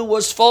Rabbeinu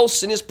was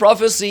false in his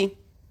prophecy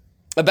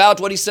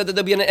about what he said that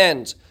there'll be an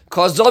end.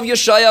 Kazov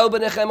Yeshayahu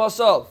b'nechem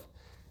asov.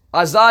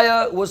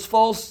 Isaiah was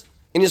false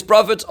in his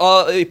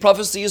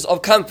prophecies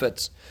of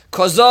comfort.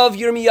 Kazov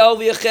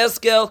Yirmiyahu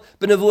v'Yechezkel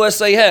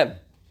b'nevuasehem.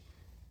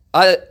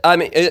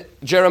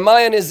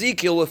 Jeremiah and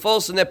Ezekiel were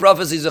false in their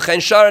prophecies.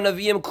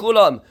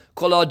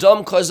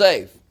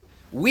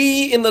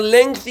 We, in the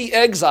lengthy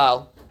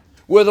exile,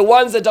 were the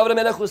ones that David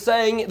HaMelech was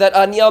saying that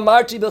Ani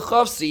amarti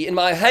b'chavsi, in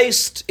my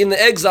haste in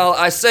the exile,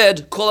 I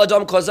said, Kol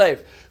Adam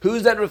Kozev.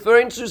 Who's that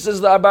referring to,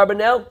 says the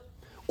Abarbanel?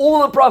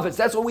 All the prophets.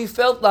 That's what we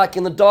felt like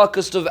in the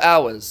darkest of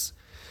hours.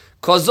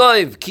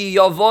 Kozev ki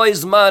yavoy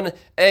zman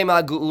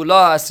ema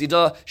geula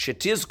asida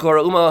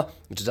shetizkor uma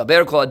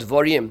v'tdaber kol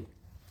advorim.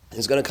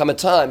 There's going to come a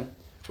time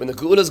when the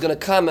Geula is going to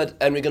come and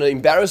we're going to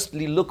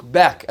embarrassedly look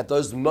back at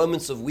those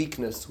moments of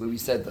weakness where we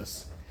said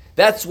this.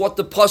 That's what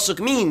the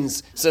Pasuk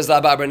means, says the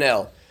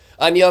Abarbanel.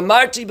 Ani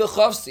amarti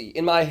b'chavsi,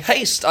 in my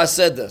haste I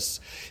said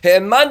this.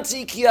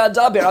 He'emanti ki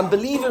adaber, I'm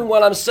believing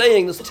what I'm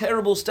saying, this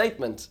terrible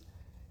statement.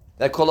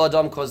 That kol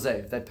adam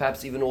kozev, that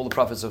perhaps even all the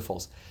prophets are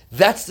false.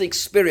 That's the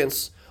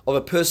experience of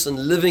a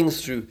person living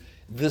through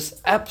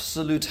this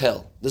absolute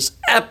hell, this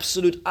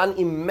absolute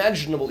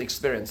unimaginable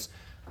experience.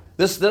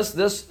 This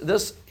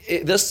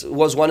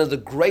was one of the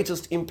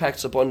greatest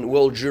impacts upon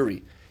world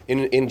Jewry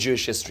in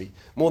Jewish history.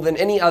 More than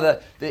any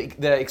other,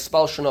 the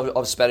expulsion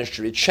of Spanish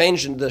Jewry. It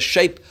changed the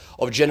shape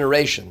of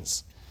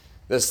generations,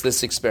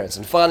 this experience.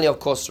 And finally, of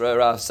course,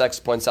 Rav Sachs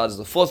points out, is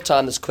the fourth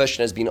time this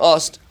question has been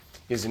asked,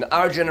 is in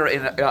our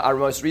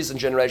most recent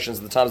generations,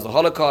 at the times of the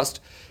Holocaust.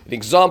 An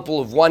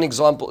example of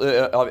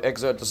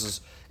excerpt, this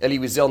is Elie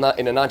Wiesel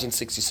in a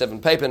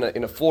 1967 paper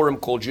in a forum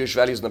called Jewish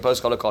Values in the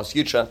Post-Holocaust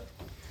Future.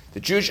 The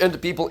Jewish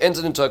people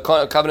entered into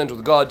a covenant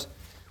with God.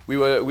 We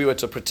were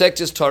to protect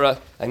His Torah,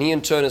 and He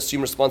in turn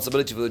assumed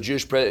responsibility for the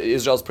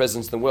Israel's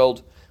presence in the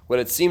world. When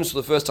it seems for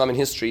the first time in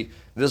history,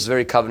 this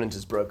very covenant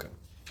is broken.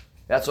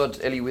 That's what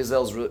Elie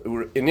Wiesel's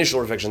initial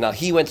reflection. Now,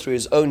 he went through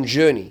his own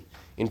journey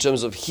in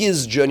terms of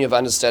his journey of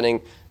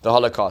understanding the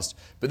Holocaust.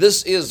 But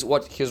this is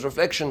what his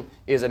reflection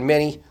is, and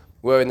many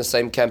were in the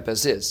same camp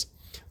as his.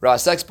 Rav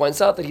Sachs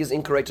points out that he is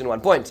incorrect in one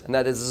point, and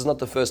that is, this is not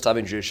the first time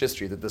in Jewish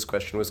history that this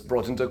question was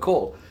brought into a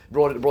call,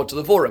 brought to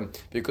the forum,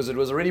 because it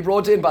was already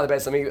brought in by the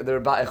Beis Hamikdash, the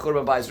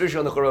Churban Bayis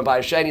Rishon, the Churban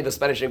Bayis Sheni, the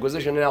Spanish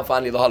Inquisition, and now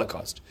finally the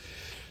Holocaust.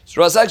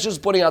 So Rav Sachs is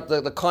pointing out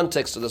the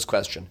context of this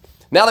question.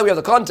 Now that we have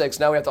the context,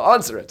 now we have to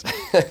answer it.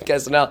 Okay,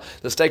 so now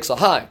the stakes are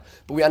high,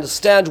 but we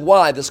understand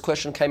why this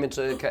question came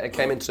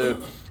into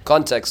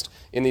context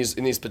in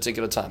these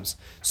particular times.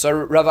 So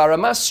Rav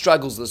Aramas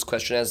struggles with this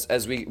question,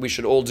 as we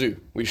should all do.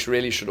 We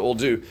really should all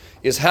do.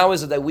 Is how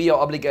is it that we are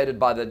obligated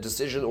by the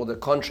decision or the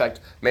contract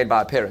made by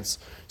our parents?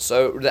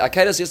 So the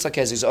Akedas Yitzchak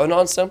has his own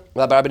answer.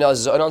 Rav Rabbeinu has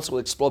his own answer.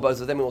 We'll explore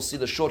both of them, and we'll see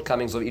the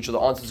shortcomings of each of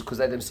the answers because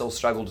they themselves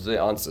struggled with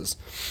their answers.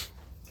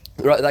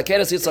 The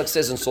Akedas Yitzchak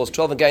says in source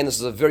 12, again, this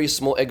is a very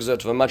small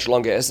excerpt of a much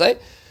longer essay.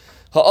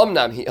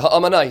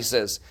 Ha'amana, he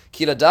says,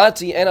 Ki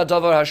ladati ena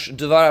davar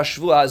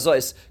hashvua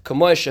hazois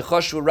kamoy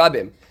shechashvu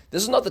rabim.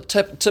 This is not the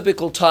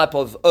typical type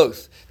of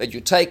oath that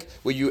you take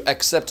where you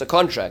accept a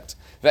contract.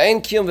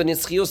 Ve'en kiyum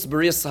v'nitzchius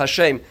b'ris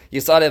Hashem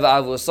yisale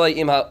v'avosoi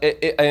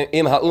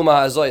im ha'uma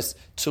hazois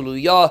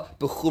tuluya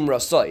b'chum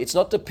rasoi. It's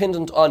not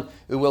dependent on,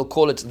 we'll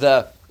call it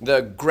the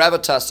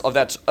gravitas of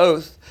that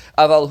oath.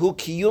 Aval hu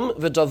kiyum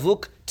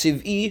v'davuk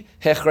tiv'i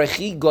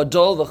hechrechi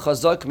godol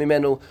v'chazak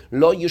mimenu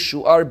lo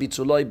yishuar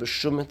bituloi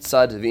b'shum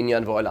tzad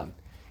v'inyan v'olam.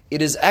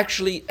 It is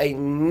actually a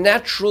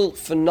natural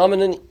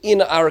phenomenon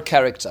in our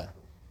character.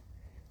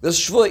 This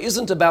shvua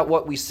isn't about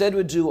what we said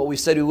we'd do or we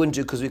said we wouldn't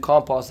do because we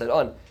can't pass that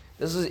on.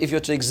 This is, if you're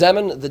to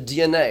examine the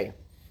DNA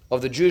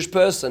of the Jewish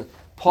person,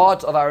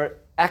 part of our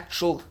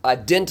actual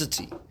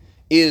identity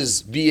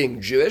is being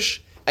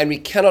Jewish, and we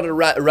cannot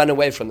run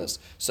away from this.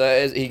 So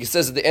as he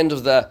says at the end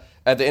of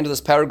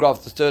this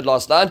paragraph, the third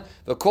last line,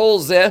 the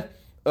calls there,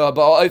 we are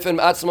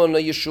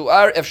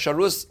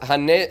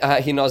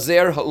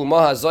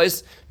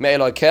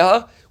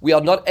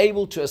not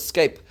able to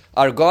escape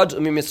our God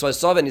and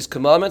His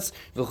commandments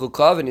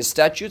and His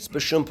statutes. A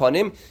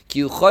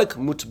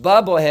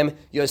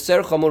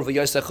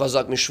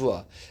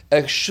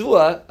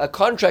shvua, a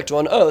contract or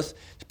an oath,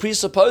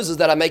 presupposes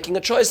that I'm making a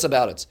choice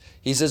about it.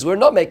 He says we're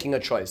not making a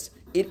choice.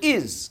 It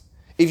is.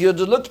 If you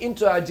look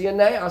into our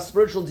DNA, our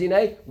spiritual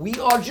DNA, we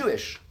are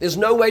Jewish. There's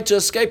no way to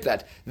escape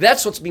that.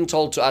 That's what's being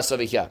told to us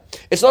over here.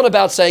 It's not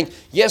about saying,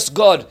 yes,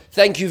 God,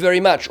 thank you very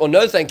much, or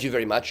no, thank you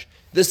very much.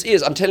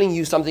 I'm telling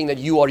you something that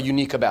you are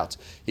unique about.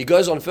 He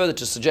goes on further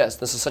to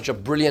suggest, this is such a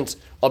brilliant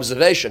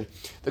observation.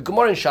 The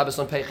Gemara in Shabbos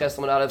on Peiches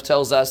Amud Aleph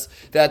tells us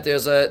that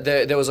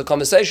there was a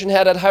conversation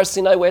had at Har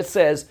Sinai where it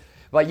says,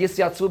 the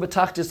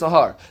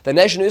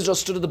nation of Israel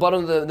stood at the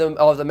bottom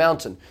of the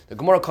mountain. The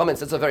Gemara comments,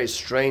 that's a very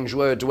strange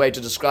way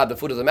to describe the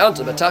foot of the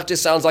mountain, but Tachtis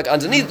sounds like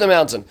underneath the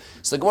mountain.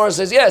 So the Gemara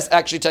says, yes,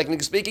 actually,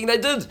 technically speaking, they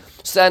did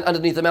stand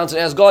underneath the mountain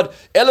as God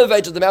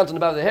elevated the mountain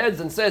above their heads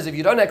and says, if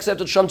you don't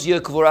accept it, Sham Tiyeh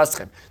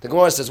Kavuraschem. The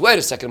Gemara says, wait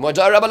a second, the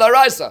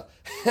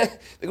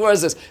Gemara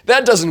says,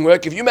 that doesn't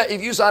work. If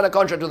you sign a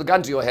contract with a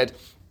gun to your head,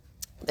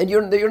 and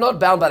you're not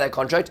bound by that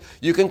contract,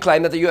 you can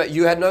claim that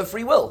you had no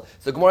free will.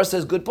 The Gemara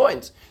says, good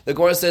point. The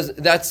Gemara says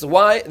that's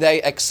why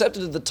they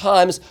accepted at the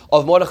times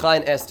of Mordechai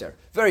and Esther.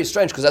 Very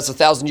strange, because that's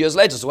 1,000 years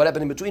later. So what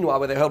happened in between? Why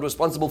were they held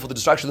responsible for the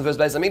destruction of the first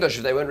Beis Hamikdash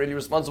if they weren't really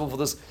responsible for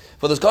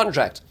this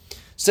contract?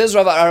 Says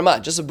Rav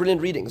Aramah, just a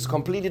brilliant reading. It's a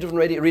completely different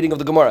reading of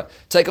the Gemara.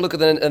 Take a look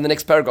at the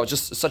next paragraph.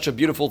 Just such a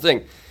beautiful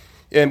thing.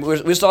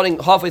 We're starting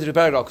halfway through the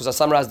paragraph because I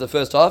summarized the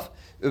first half.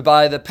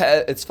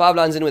 It's 5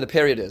 lines in where the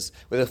period is,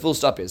 where the full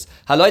stop is.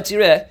 Haloi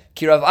tireh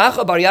ki Rav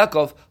Acha bar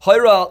Yaakov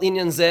hoira al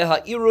inyan zeh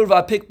ha'irur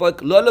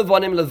va'pikbok lo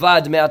levanim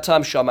levad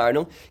me'atam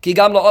shamarnu ki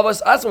gam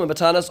la'avos asmim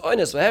b'tanas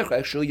oines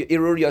v'hechrech shu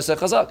irur yoseh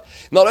chazak.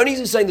 Not only is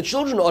he saying the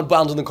children aren't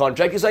bound in the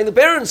contract, he's saying the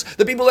parents,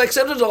 the people who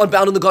accepted it, aren't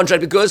bound in the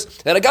contract because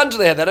they had a gun to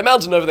their head, they had a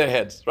mountain over their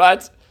heads,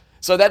 right?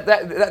 So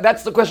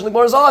that's the question the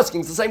Gemara is asking.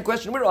 It's the same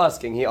question we're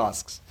asking. He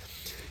asks.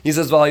 He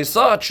says,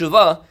 "V'hayisa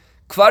tshuva."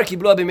 Kvar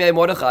kiblu b'mei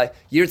Mordechai.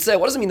 Yirtzeh,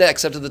 what does it mean they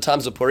accepted the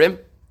times of Purim?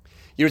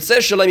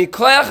 Yirtzeh shalom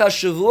yikoyach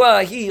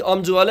hashavua hi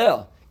amdu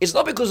aleh. It's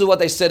not because of what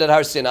they said at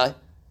Har Sinai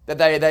that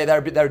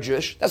they're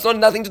Jewish. That's not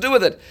nothing to do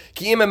with it.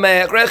 Ki im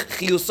me'erech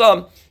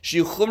chiyusam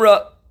shiu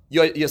chumra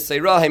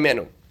yaseira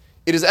hemenu.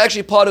 It is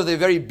actually part of their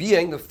very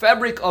being, the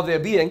fabric of their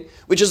being,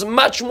 which is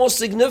much more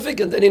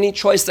significant than any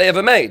choice they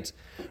ever made.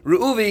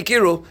 Ru'u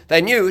v'ikiru,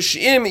 they knew,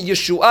 she'im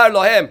yeshu'ar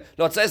lohem,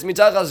 lotzes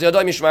mitachas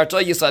yadoi mishmarto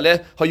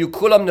yisaleh, hayu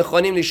kulam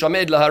nechonim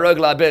lishamed laharog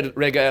la'abed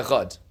rega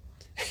echad.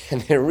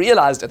 And they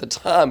realized at the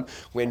time,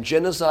 when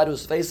genocide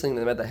was facing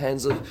them at the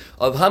hands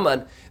of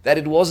Haman, that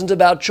it wasn't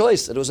about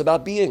choice, it was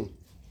about being.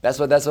 That's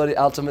what it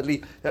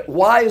ultimately,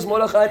 why is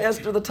Mordechai and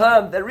Esther at the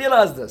time? They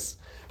realized this.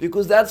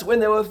 Because that's when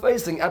they were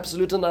facing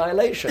absolute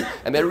annihilation.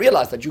 And they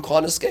realized that you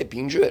can't escape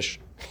being Jewish.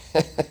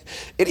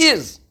 It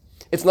is.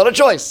 It's not a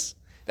choice.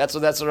 That's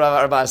what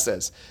Rabbi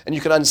says. And you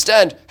can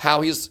understand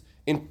how he's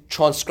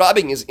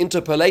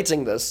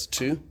interpolating this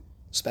to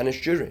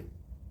Spanish Jewry.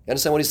 You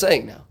understand what he's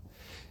saying now?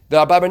 The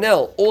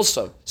Abarbanel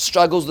also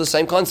struggles with the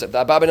same concept.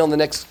 The Abarbanel, the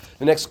next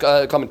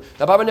comment.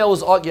 The Abarbanel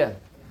was, how does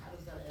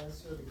that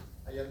answer,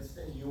 I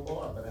understand you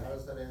are, but how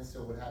does that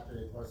answer what happened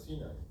at Har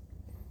Sinai?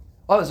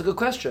 Oh, it's a good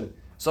question.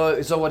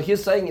 So what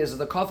he's saying is that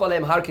the Kaf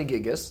Aleim Har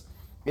Kegigis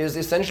is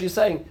essentially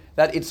saying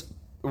that it's,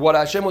 what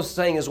Hashem was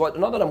saying is,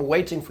 not that I'm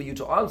waiting for you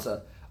to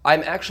answer,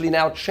 I'm actually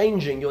now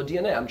changing your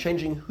DNA. I'm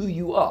changing who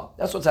you are.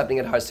 That's what's happening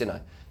at Har Sinai.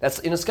 That's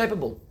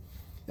inescapable.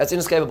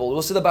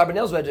 We'll see the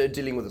Abarbanel's way of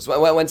dealing with this.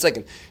 One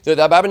second. The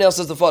Abarbanel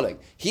says the following.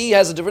 He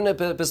has a different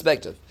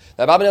perspective.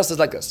 The Abarbanel says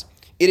like this.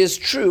 It is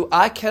true,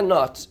 I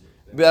cannot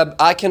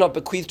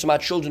bequeath to my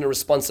children a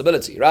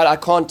responsibility, right? I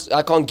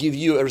can't give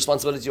you a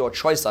responsibility or a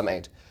choice I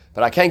made,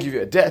 but I can give you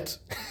a debt.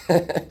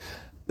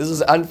 This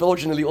is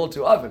unfortunately all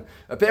too often.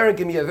 A parent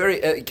can be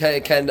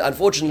can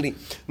unfortunately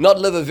not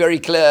live a very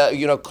clear,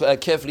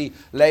 carefully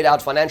laid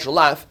out financial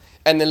life,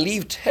 and then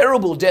leave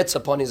terrible debts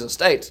upon his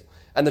estate,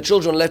 and the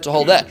children are left to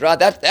hold that. Right?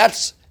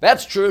 That's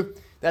true.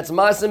 That's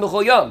Ma'asim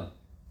B'chol Yom.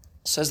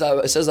 Says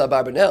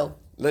Abarbanel.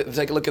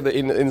 Take a look at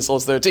in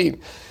source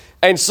 13.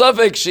 Ein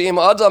sofek she'im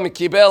adam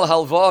kibel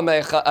halva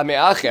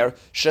me'acher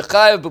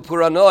shechayev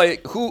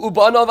b'puranoi hu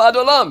ubanov ad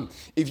olam.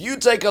 If you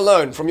take a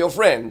loan from your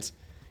friend,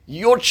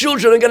 your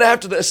children are going to have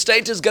to, the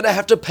estate is going to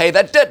have to pay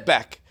that debt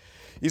back.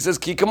 He says,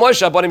 Ki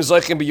kamosh abanim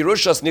zoichim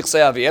b'yerushas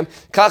nichsei avim,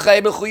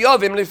 kacha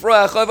b'chuyovim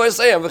lifroach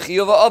avoseyim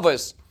v'chiyuv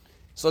avos.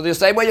 So the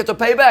same way you have to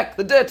pay back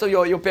the debt of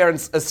your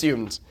parents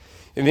assumed.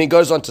 And he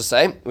goes on to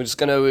say, we're just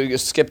going to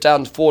skip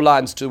down 4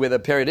 lines to where the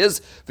period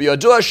is.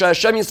 V'yodua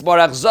she'Hashem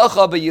yisbarach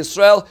zacha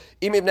b'Yisrael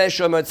im ibnei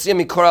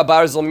she'motzim mikora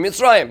barzel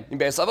mitzrayim im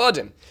beis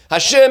avodim.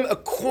 Hashem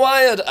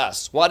acquired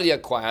us. Why did he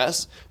acquire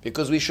us?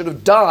 Because we should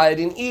have died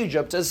in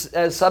Egypt as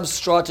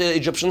substrata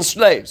Egyptian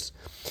slaves.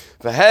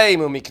 And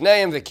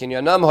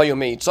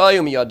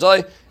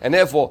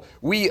therefore,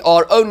 we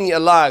are only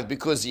alive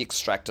because he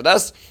extracted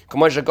us. And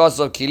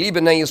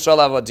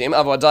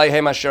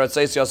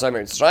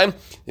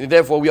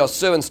therefore, we are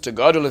servants to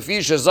God. So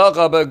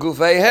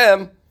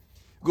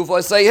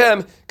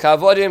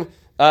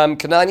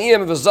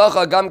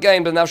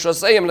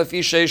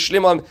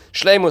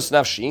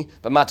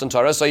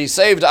he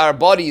saved our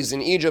bodies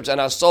in Egypt and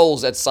our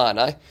souls at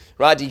Sinai.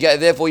 Right?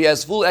 Therefore, he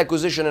has full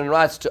acquisition and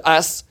rights to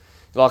us.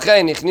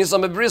 ולכן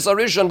הכניסם בבריס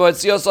הראשון בו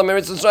הציאוסם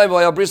מארץ מצרים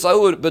והיה בריס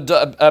ההוא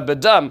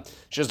בדם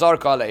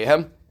שזרק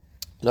עליהם.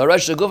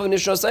 להרש הגוף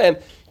ונשאר עושים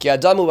כי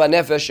האדם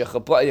והנפש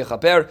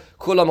יכפר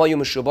כולם היו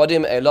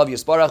משובדים אליו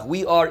יספרח.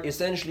 We are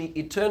essentially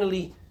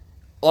eternally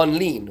on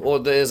lien, or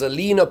there's a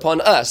lien upon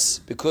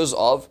us because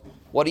of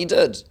what he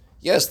did.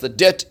 Yes, the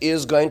debt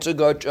is going to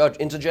go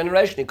into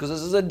generation because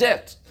this is a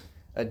debt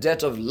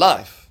of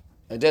life,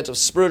 a debt of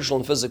spiritual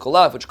and physical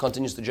life which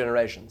continues to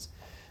generations.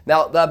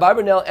 Now, the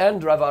Abarbanel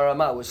and Rav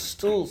Arama were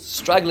still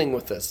struggling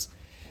with this.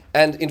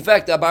 And in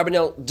fact, the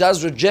Abarbanel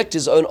does reject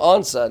his own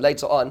answer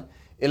later on.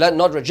 He'll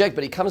not reject,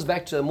 but he comes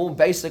back to a more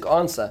basic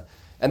answer.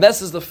 And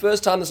this is the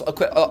first time this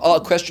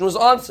question was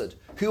answered.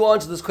 Who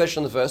answered this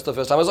question the first? The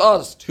first time it was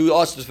asked. Who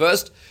asked it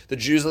first? The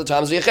Jews at the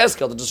times of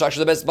Yechezkel, the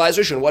destruction of the Beit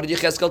Rishon. What did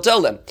Yechezkel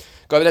tell them?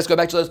 Let's go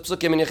back to those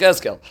psukim in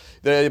Yechezkel.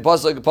 The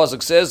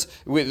pasuk says,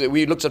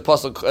 we looked at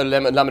pasuk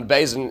Lamed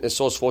Beis in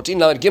source 14.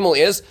 Lamed Gimel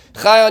is,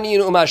 Chai ani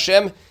um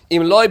Hashem,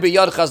 im loy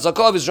biyad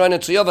chazaka v'zrayna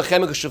tuya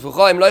v'chemek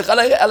shefucha im loy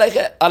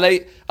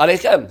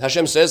aleichem.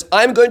 Hashem says,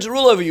 I'm going to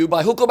rule over you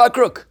by hook or by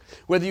crook.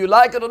 Whether you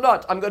like it or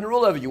not, I'm going to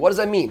rule over you. What does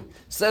that mean?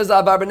 Says the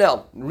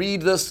Abarbanel.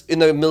 Read this in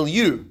the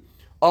milieu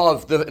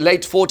of the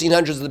late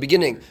 1400s and the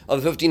beginning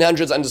of the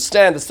 1500s,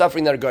 understand the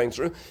suffering they're going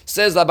through.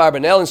 Says the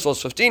Abarbanel in source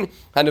 15,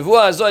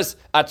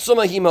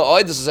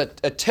 this is a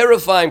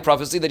terrifying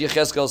prophecy that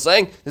Yechezkel is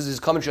saying. This is his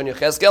commentary on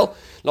Yechezkel.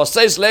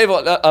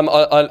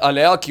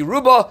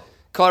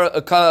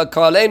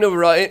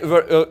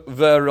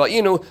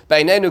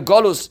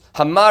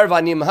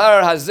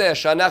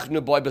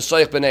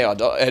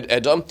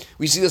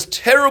 We see this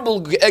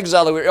terrible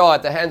exile that we are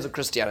at the hands of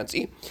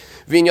Christianity.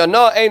 Clearly there's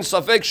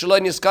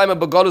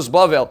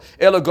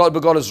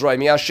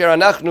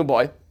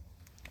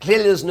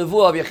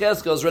nevuah of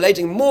Yechezkel is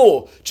relating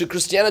more to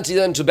Christianity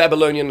than to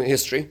Babylonian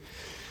history.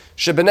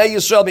 They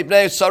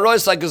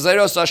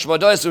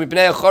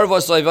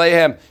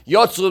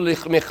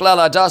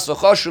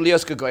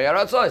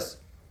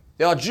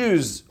are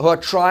Jews who are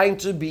trying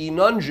to be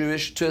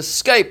non-Jewish to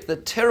escape the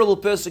terrible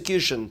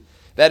persecution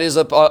that is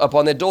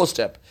upon their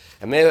doorstep.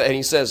 And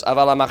he says,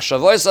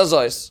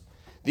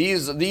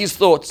 these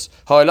thoughts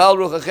will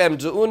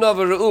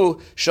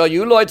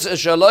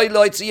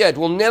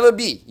never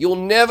be. You'll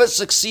never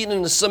succeed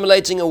in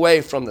assimilating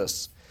away from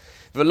this.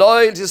 This is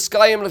the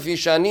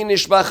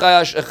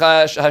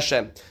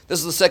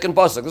second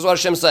pasuk. This is what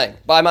Hashem is saying.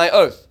 By my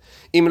oath.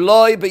 What does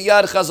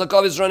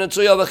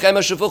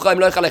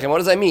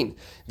that mean?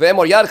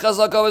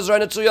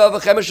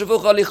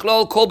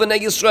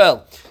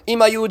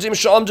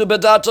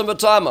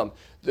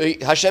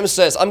 Hashem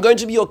says, I'm going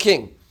to be your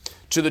king.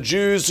 To the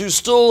Jews who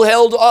still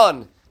held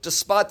on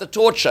despite the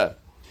torture.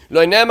 He's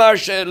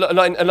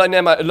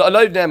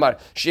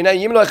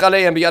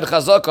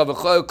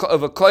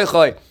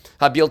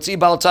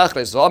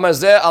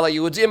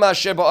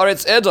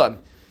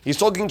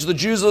talking to the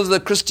Jews of the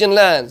Christian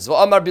lands.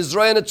 What is the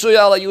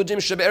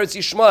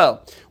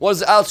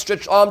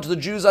outstretched arm to the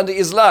Jews under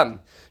Islam?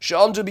 Who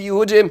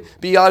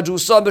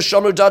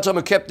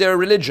kept their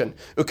religion.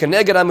 And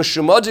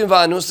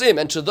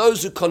to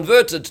those who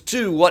converted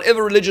to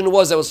whatever religion it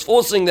was that was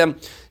forcing them,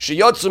 who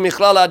tried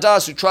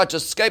to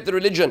escape the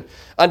religion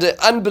under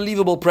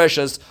unbelievable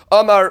pressures,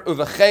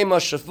 Hashem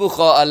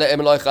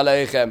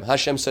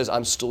says,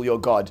 I'm still your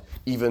God,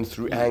 even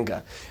through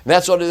anger. And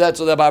that's what the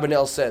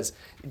Abarbanel says.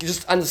 You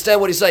just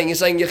understand what he's saying. He's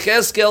saying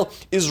Yechezkel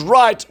is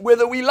right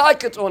whether we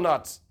like it or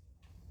not.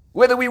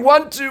 Whether we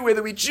want to,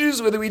 whether we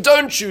choose, whether we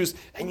don't choose.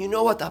 And you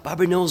know what? The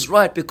Abarbanel is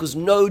right because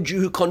no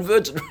Jew who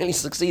converted really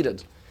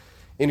succeeded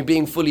in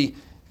being fully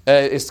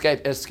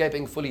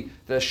escaping fully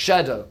the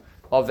shadow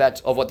of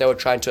what they were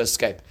trying to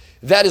escape.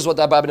 That is what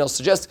the Abarbanel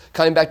suggests,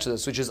 coming back to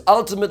this, which is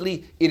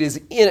ultimately it is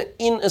an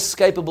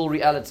inescapable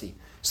reality.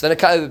 So then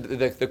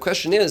the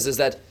question is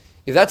that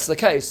if that's the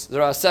case, the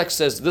Rasak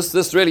says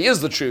this really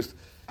is the truth.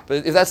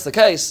 But if that's the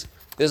case,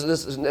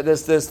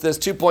 there's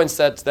 2 points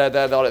that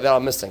are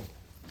missing.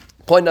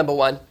 Point number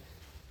one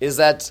is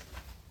that,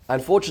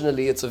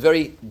 unfortunately, it's a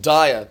very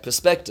dire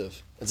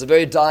perspective. It's a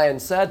very dire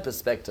and sad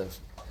perspective.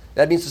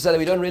 That means to say that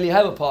we don't really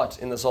have a part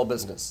in this whole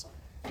business.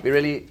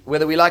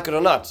 Whether we like it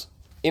or not,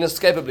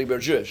 inescapably we're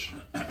Jewish.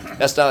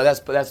 That's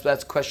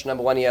question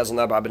number one he has on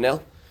the Abarbanel.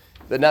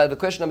 But now the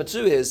question number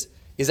two is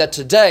that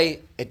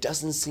today it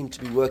doesn't seem to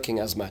be working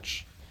as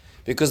much.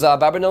 Because the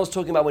Abarbanel is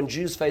talking about when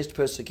Jews faced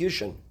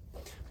persecution.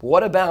 But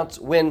what about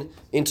when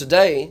in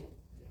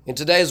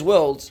today's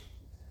world,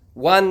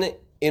 1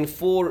 in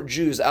 4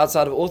 Jews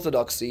outside of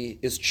Orthodoxy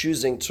is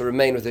choosing to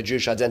remain with their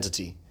Jewish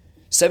identity.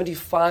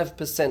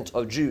 75%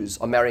 of Jews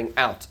are marrying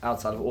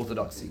outside of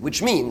Orthodoxy,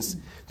 which means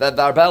that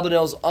the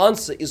Abarbanel's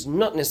answer is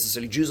not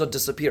necessarily Jews are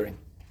disappearing.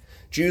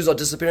 Jews are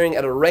disappearing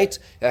at a rate,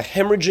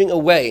 hemorrhaging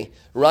away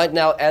right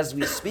now as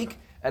we speak,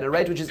 at a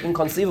rate which is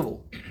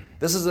inconceivable.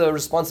 This is a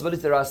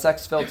responsibility that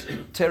Sachs felt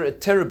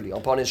terribly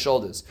upon his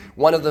shoulders.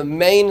 One of the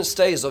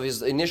mainstays of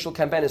his initial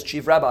campaign as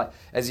chief rabbi,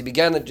 as he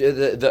began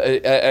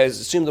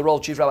assumed the role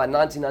of chief rabbi in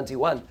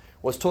 1991,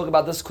 was talking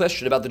about this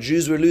question, about the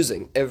Jews we're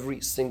losing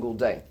every single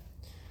day.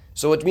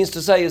 So what it means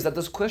to say is that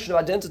this question of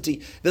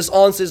identity, this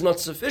answer is not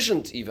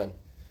sufficient even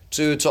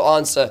to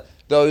answer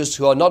those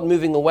who are not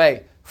moving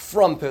away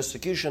from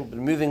persecution, but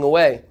moving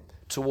away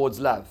towards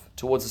love,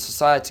 towards a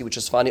society which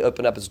has finally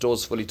opened up its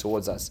doors fully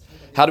towards us.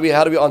 How do we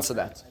answer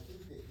that? I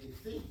think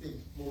they think they're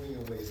moving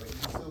away, but you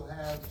still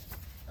have,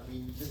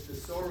 Mr.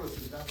 Soros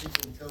is not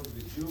thinking himself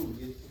as a Jew.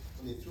 When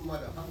they threw him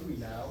out of Hungary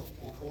now,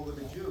 they called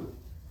him a Jew.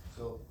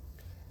 So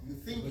you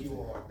think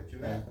you are, but you're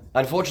not.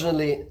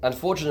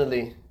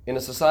 Unfortunately, in a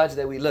society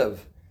that we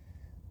live,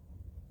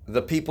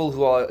 the people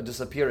who are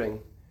disappearing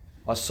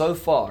are so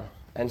far,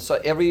 and so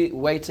every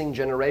waiting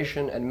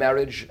generation and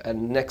marriage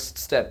and next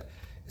step,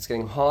 it's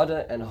getting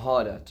harder and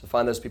harder to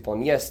find those people.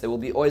 And yes, there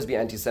will always be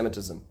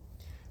anti-Semitism,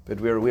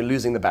 but we're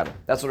losing the battle.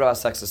 That's what Rabbi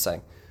Sachs is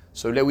saying.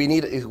 So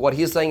what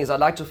he's saying is,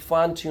 I'd like to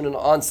fine-tune an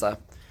answer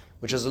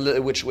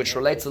which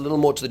relates a little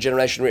more to the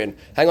generation we're in.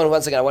 Hang on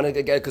one second, I want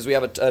to go because we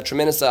have a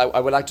tremendous, I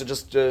would like to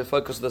just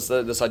focus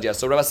this idea.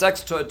 So Rabbi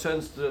Sachs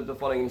turns to the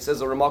following, he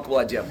says a remarkable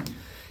idea.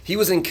 He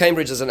was in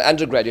Cambridge as an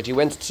undergraduate. He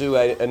went to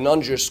a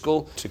non-Jewish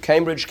school, to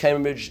Cambridge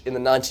in the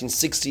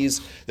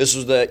 1960s. This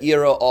was the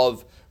era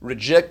of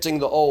rejecting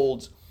the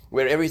old,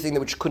 where everything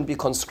which couldn't be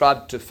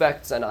conscribed to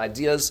facts and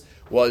ideas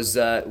was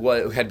not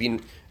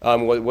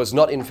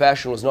in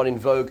fashion, was not in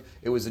vogue.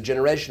 It was a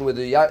generation where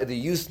the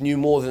youth knew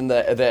more than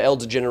the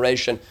elder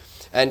generation.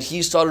 And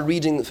he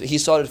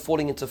started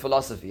falling into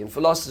philosophy. And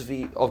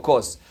philosophy, of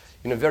course,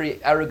 in a very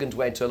arrogant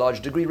way to a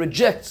large degree,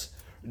 rejects,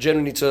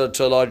 generally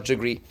to a large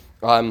degree,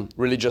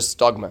 religious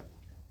dogma.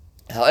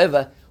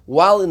 However,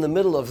 while in the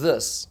middle of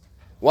this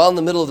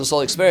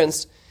whole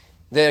experience,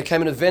 there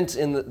came an event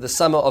in the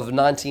summer of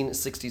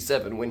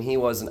 1967 when he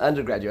was an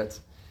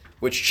undergraduate,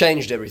 which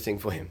changed everything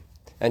for him,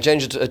 and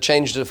changed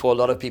it for a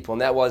lot of people.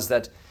 And that was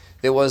that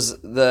there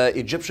was the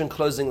Egyptian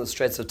closing of the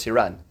Straits of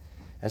Tiran,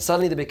 and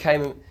suddenly there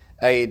became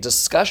a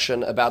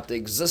discussion about the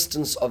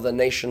existence of the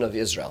nation of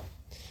Israel.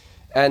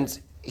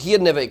 And he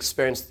had never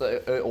experienced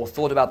or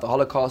thought about the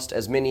Holocaust,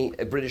 as many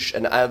British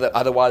and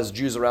otherwise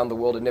Jews around the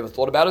world had never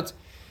thought about it.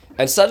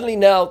 And suddenly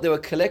now there were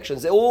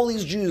collections. All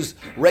these Jews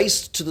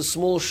raced to the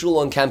small shul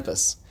on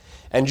campus.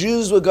 And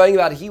Jews were going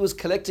about, he was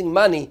collecting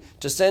money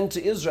to send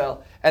to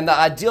Israel. And the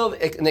idea of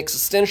an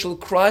existential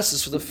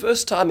crisis for the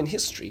first time in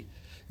history,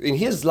 in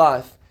his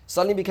life,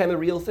 suddenly became a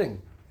real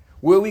thing.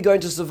 Were we going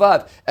to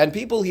survive? And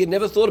people he had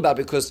never thought about,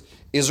 because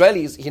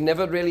Israelis, he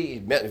never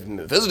really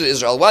visited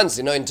Israel once,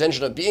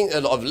 intention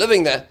of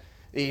living there.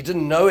 He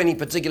didn't know any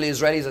particular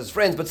Israelis as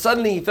friends, but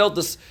suddenly he felt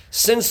this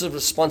sense of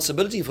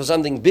responsibility for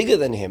something bigger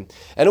than him.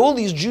 And all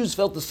these Jews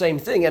felt the same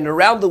thing. And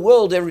around the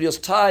world, everybody was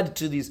tied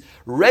to these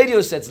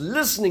radio sets,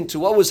 listening to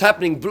what was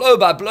happening blow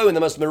by blow in the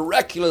most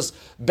miraculous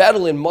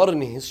battle in modern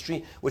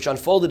history, which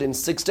unfolded in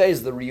 6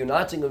 days, the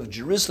reuniting of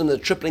Jerusalem, the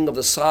tripling of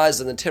the size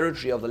and the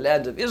territory of the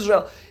land of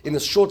Israel in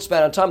this short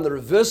span of time, the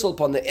reversal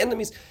upon the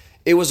enemies.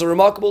 It was a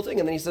remarkable thing.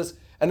 And then he says,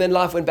 and then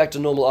life went back to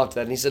normal after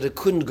that. And he said it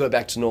couldn't go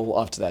back to normal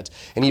after that.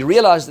 And he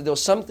realized that there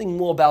was something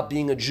more about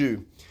being a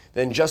Jew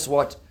than just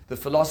what the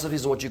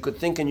philosophies and what you could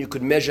think and you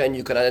could measure and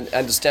you could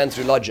understand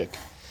through logic.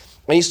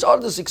 And he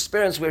started this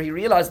experience where he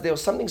realized there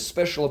was something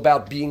special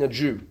about being a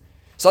Jew.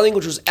 Something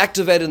which was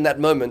activated in that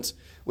moment,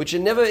 which he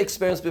never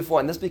experienced before.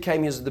 And this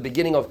became the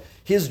beginning of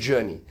his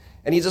journey.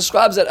 And he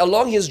describes that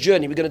along his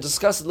journey, we're going to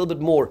discuss a little bit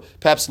more,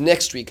 perhaps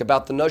next week,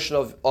 about the notion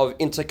of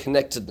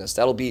interconnectedness.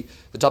 That'll be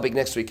the topic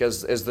next week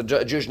as the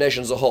Jewish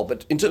nation as a whole.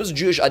 But in terms of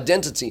Jewish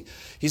identity,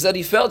 he said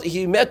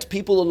he met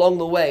people along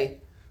the way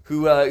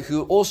who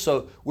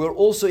were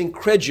also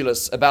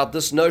incredulous about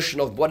this notion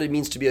of what it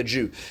means to be a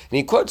Jew. And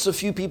he quotes a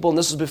few people, and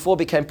this is before it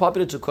became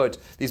popular to quote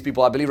these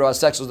people. I believe Rabbi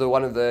Sachs was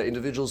one of the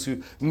individuals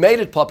who made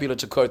it popular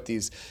to quote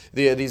these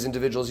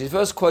individuals. He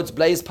first quotes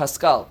Blaise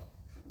Pascal,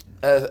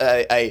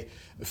 a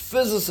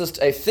physicist,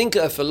 a thinker,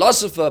 a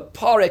philosopher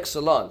par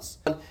excellence.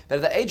 But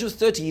at the age of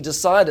 30, he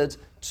decided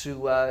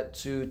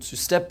to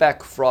step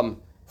back from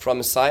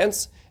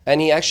science, and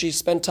he actually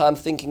spent time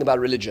thinking about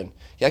religion.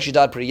 He actually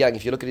died pretty young.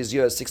 If you look at his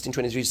years,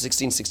 1623 to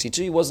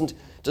 1662, he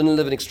didn't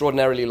live an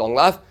extraordinarily long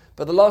life,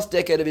 but the last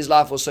decade of his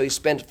life or so he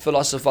spent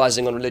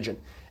philosophizing on religion.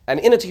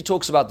 And in it he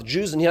talks about the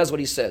Jews, and here's what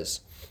he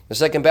says. The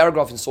second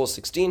paragraph in source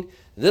 16,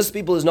 this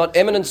people is not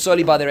eminent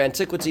solely by their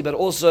antiquity, but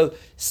also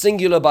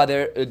singular by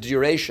their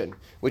duration,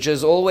 which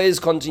has always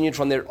continued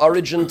from their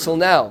origin till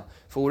now.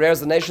 For whereas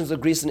the nations of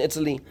Greece and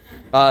Italy,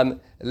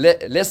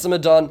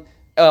 Lacedaemon,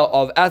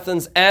 of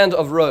Athens and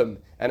of Rome,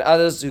 and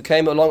others who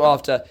came along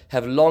after,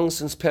 have long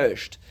since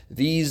perished,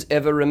 these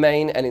ever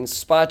remain, and in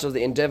spite of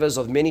the endeavors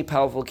of many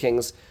powerful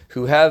kings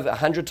who have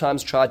 100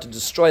 times tried to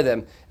destroy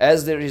them,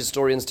 as their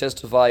historians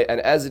testify, and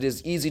as it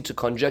is easy to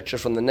conjecture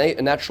from the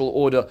natural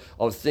order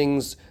of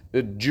things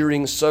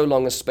during so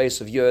long a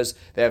space of years,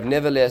 they have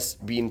nevertheless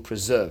been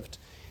preserved.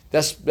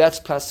 That's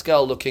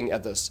Pascal looking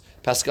at this.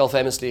 Pascal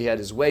famously had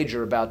his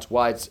wager about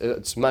why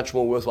it's much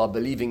more worthwhile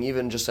believing,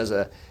 even just as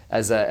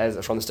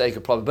from the stake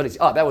of probability.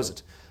 That was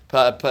it.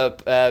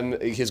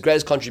 His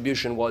greatest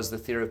contribution was the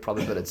theory of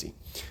probability,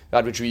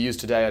 right, which we use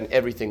today on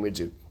everything we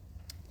do.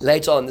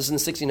 Later on, this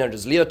is in the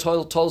 1600s, Leo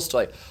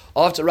Tolstoy,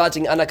 after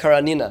writing Anna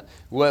Karenina,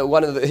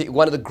 one of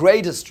the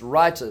greatest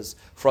writers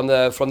from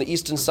the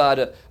eastern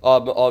side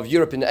of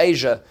Europe and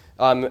Asia,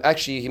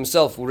 actually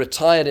himself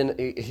retired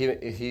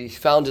he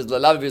found the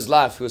love of his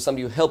life, who was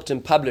somebody who helped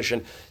him publish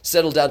and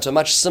settled down to a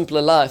much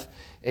simpler life.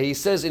 He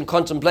says in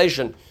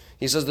Contemplation,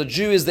 he says, the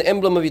Jew is the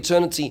emblem of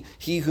eternity,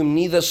 he whom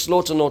neither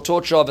slaughter nor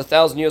torture of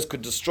 1,000 years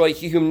could destroy,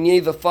 he whom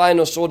neither fire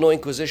nor sword nor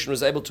inquisition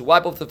was able to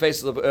wipe off the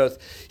face of the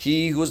earth,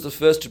 he who was the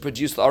first to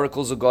produce the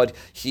oracles of God,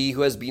 he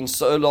who has been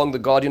so long the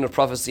guardian of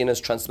prophecy and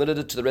has transmitted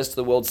it to the rest of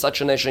the world.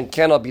 Such a nation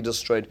cannot be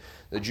destroyed.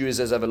 The Jew is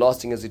as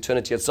everlasting as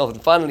eternity itself.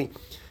 And finally,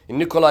 in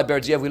Nikolai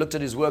Berdyaev, we looked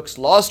at his works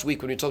last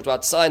week when we talked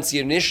about science. He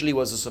initially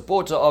was a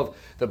supporter of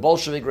the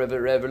Bolshevik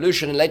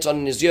revolution, and later on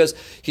in his years,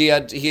 he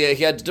had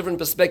different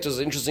perspectives.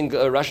 An interesting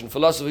Russian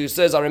philosopher who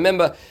says, I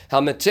remember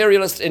how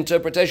materialist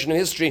interpretation of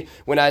history,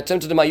 when I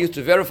attempted in my youth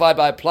to verify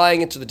by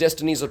applying it to the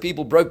destinies of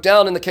people, broke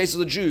down in the case of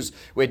the Jews,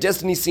 where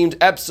destiny seemed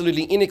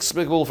absolutely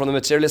inexplicable from the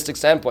materialistic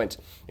standpoint.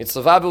 Its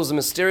survival was a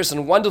mysterious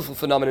and wonderful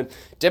phenomenon,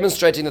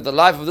 demonstrating that the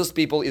life of this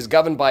people is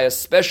governed by a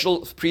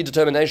special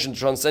predetermination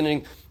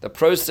transcending the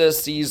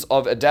processes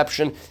of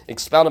adaptation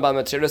expounded by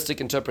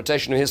materialistic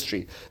interpretation of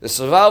history. The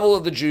survival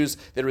of the Jews,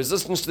 their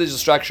resistance to the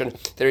destruction,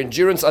 their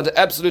endurance under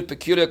absolute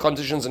peculiar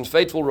conditions and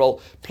fateful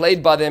role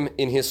played by them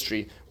in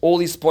history. All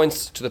these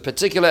points to the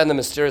particular and the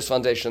mysterious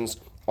foundations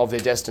of their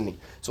destiny.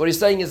 So what he's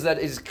saying is that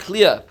it is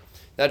clear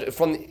that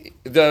from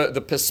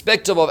the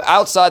perspective of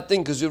outside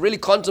thinkers who really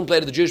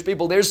contemplated the Jewish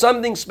people, there's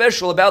something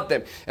special about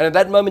them. And at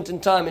that moment in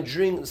time, and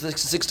during the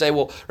Six-Day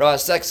War, Rabbi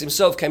Sachs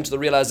himself came to the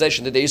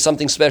realization that there is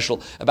something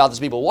special about this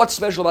people. What's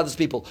special about this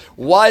people?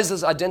 Why is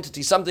this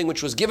identity something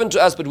which was given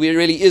to us, but we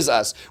really is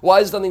us? Why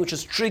is it something which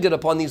is triggered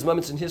upon these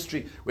moments in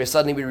history where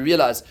suddenly we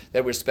realize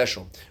that we're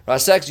special? Rabbi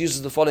Sachs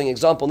uses the following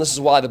example, and this is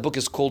why the book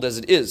is called as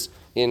it is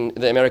in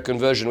the American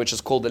version, which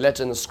is called The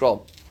Letter and the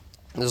Scroll.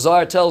 The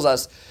Zohar tells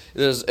us,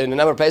 there's in a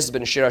number of places,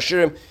 but in Shir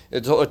Hashirim,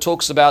 it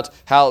talks about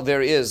how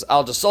there is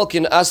Al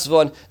Desolkin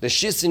Asvon, the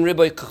Shisin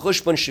Riboy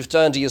Kchushbon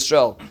Shiftan di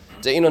Yisrael,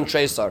 the Inon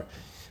Tresar.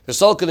 The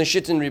Solkin and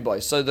Shitin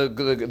Riboy. So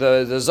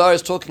the Zohar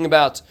is talking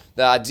about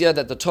the idea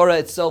that the Torah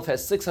itself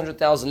has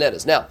 600,000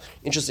 letters. Now,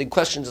 interesting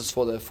questions is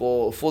for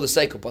the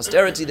sake of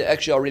posterity. There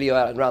actually are really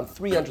around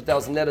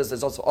 300,000 letters.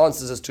 There's also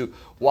answers as to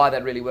why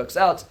that really works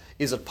out.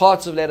 Is it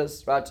parts of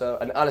letters? Right?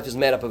 An aleph is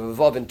made up of a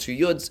vav and two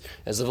yuds,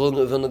 as the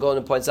Vilna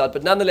Gaon points out.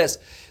 But nonetheless,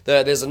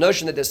 there's a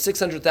notion that there's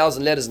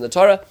 600,000 letters in the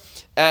Torah,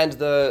 and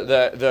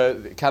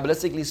the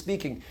Kabbalistically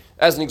speaking,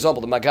 as an example,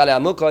 the Magaleh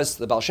Amukos,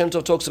 the Baal Shem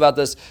Tov talks about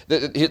this.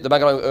 The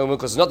Magaleh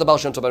Amukos is not the Baal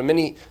Shem Tov, but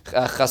many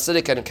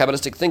Hasidic and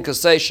Kabbalistic thinkers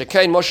say,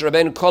 Shekein Moshe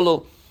Rabbeinu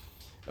Kolu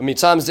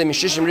Mitam Ze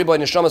Mishishim Riboy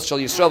Neshamas Shel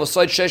Yisrael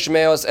V'Soid Shesh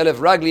Meos Elef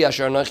Ragli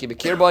Asher Anochi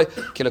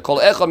B'Kirboy Ki Lekol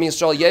Echa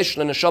MiYisrael Yesh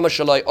LeNeshama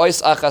Shaloi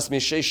Ois Achas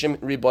Mishishim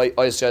Riboy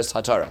Ois Yes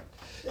HaTorah.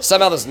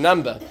 Somehow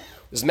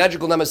this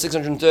magical number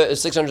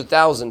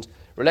 600,000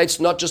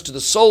 relates not just to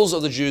the souls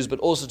of the Jews, but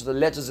also to the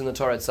letters in the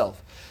Torah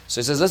itself.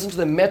 So he says, listen to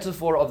the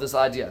metaphor of this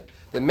idea.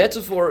 The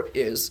metaphor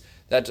is,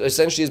 that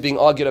essentially is being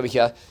argued over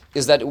here,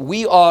 is that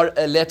we are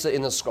a letter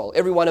in the scroll.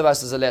 Every one of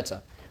us is a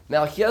letter.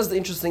 Now here's the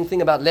interesting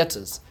thing about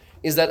letters,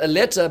 is that a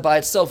letter by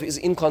itself is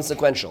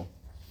inconsequential.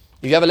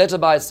 If you have a letter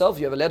by itself,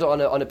 you have a letter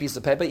on a piece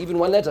of paper, even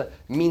one letter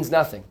means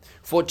nothing.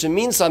 For it to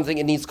mean something,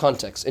 it needs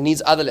context. It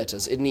needs other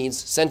letters. It needs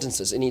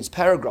sentences. It needs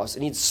paragraphs. It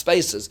needs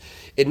spaces.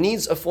 It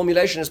needs a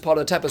formulation as part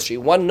of the tapestry.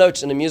 One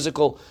note in a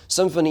musical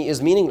symphony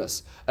is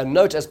meaningless. A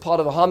note as part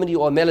of a harmony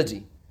or a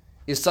melody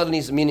is suddenly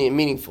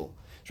meaningful.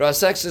 Rabbi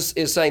Sachs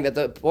is saying that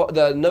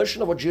the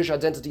notion of what Jewish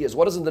identity is,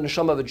 what does the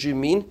neshama of a Jew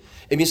mean?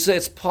 It means to say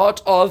it's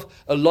part of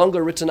a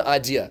longer written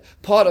idea,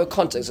 part of a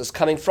context. It's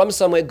coming from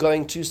somewhere,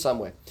 going to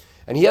somewhere.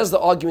 And here's the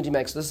argument he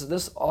makes.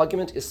 This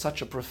argument is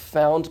such a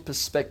profound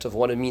perspective of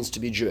what it means to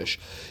be Jewish.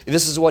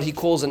 This is what he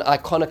calls an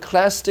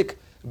iconoclastic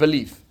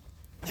belief.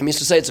 It means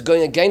to say it's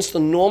going against the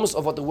norms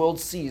of what the world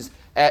sees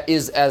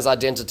is as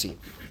identity.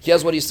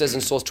 Here's what he says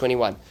in Source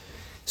 21.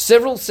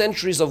 Several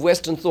centuries of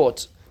Western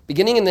thought,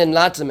 beginning in the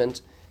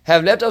Enlightenment,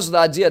 have left us with the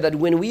idea that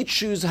when we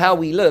choose how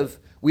we live,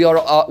 we are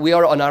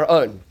on our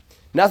own.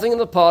 Nothing in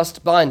the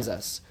past binds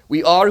us.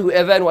 We are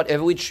whoever and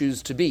whatever we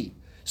choose to be.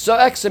 So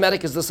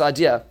axiomatic is this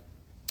idea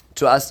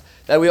to us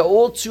that we are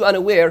all too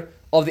unaware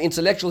of the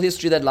intellectual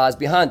history that lies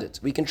behind it.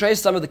 We can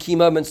trace some of the key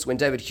moments when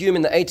David Hume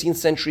in the 18th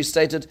century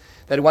stated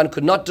that one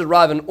could not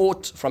derive an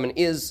ought from an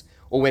is,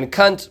 or when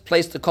Kant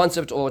placed the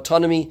concept of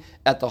autonomy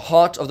at the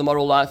heart of the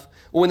moral life,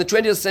 or when the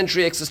 20th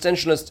century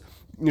existentialist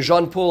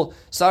Jean-Paul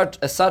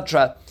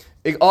Sartre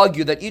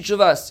argued that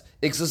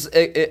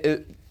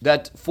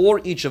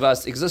for each of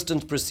us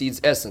existence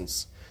precedes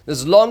essence.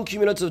 This long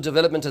cumulative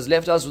development has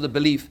left us with the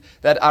belief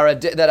that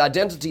that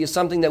identity is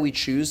something that we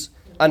choose,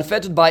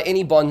 unfettered by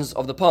any bonds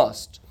of the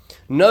past.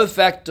 No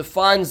fact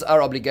defines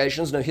our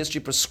obligations, no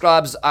history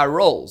prescribes our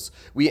roles.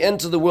 We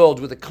enter the world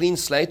with a clean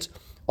slate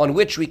on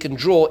which we can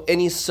draw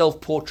any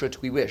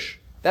self-portrait we wish.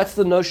 That's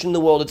the notion in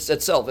the world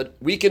itself, that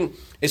we can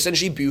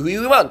essentially be who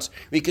we want.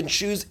 We can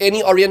choose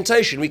any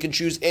orientation, we can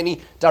choose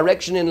any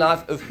direction in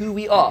life of who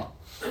we are.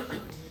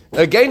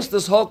 Against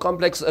this whole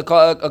complex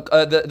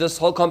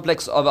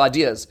of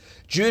ideas,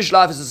 Jewish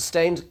life is a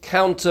sustained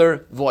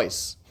counter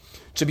voice.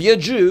 To be a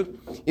Jew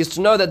is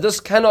to know that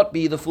this cannot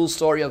be the full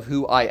story of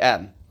who I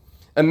am.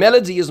 A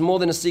melody is more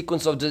than a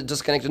sequence of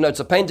disconnected notes.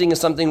 A painting is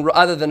something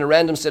other than a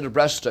random set of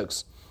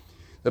brushstrokes.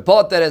 The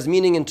part that has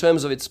meaning in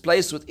terms of its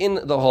place within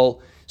the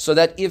whole, so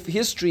that if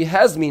history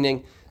has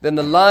meaning, then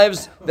the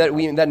lives that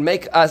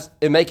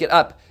make it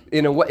up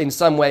in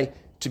some way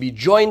to be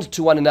joined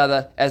to one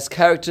another as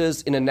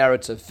characters in a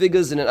narrative,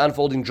 figures in an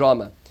unfolding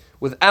drama.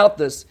 Without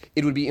this,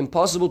 it would be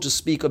impossible to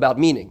speak about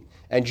meaning,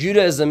 and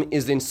Judaism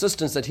is the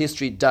insistence that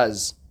history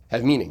does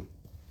have meaning.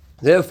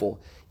 Therefore,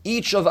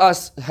 each of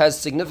us has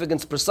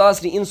significance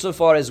precisely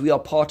insofar as we are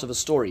part of a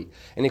story,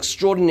 an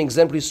extraordinary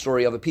exemplary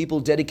story of a people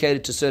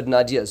dedicated to certain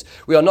ideas.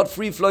 We are not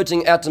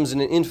free-floating atoms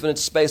in an infinite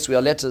space, we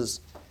are letters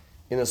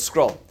in a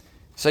scroll.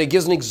 So he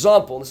gives an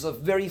example. This is a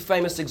very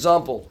famous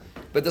example,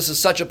 but this is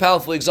such a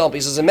powerful example.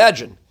 He says,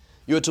 imagine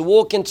you were to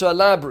walk into a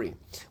library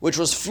which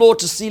was floor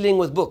to ceiling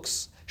with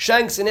books,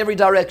 shanks in every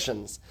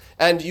direction,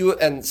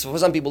 and so for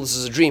some people this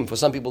is a dream, for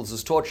some people this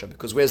is torture,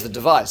 because where's the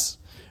device?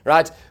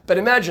 Right? But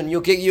imagine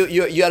you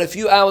had a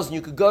few hours and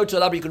you could go to a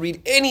library, you could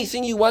read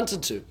anything you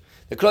wanted to.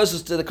 The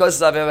closest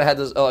I've ever had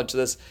to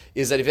this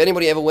is that if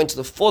anybody ever went to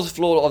the 4th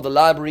floor of the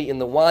library in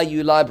the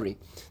YU library,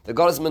 the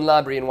Gottesman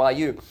library in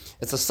YU,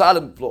 it's a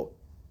silent floor.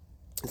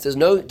 It says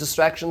no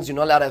distractions, you're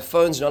not allowed to have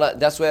phones,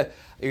 that's where,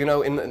 in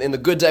the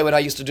good day when I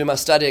used to do my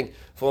studying,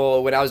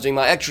 for when I was doing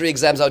my actuary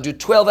exams, I would do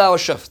 12-hour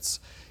shifts.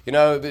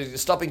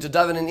 Stopping to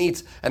daven and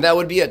eat, and that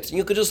would be it.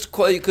 You could just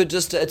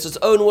it's its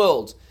own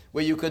world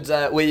where you could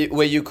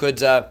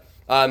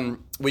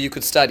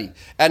study.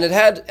 And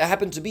it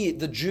happened to be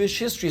the Jewish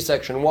history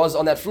section was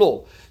on that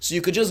floor. So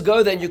you could just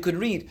go there and you could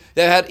read.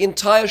 They had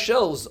entire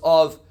shelves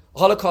of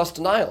Holocaust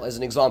denial, as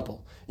an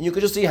example. And you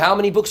could just see how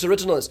many books are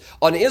written on this.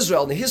 On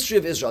Israel, the history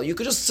of Israel. You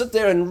could just sit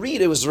there and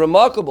read. It was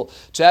remarkable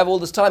to have all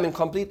this time in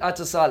complete,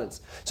 utter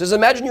silence. So just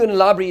imagine you're in a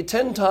library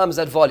 10 times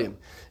that volume.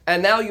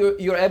 And now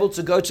you're able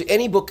to go to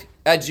any book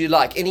as you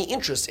like, any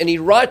interest, any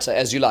writer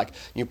as you like.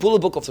 You pull a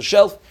book off the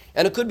shelf,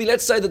 and it could be,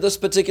 let's say that this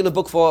particular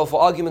book, for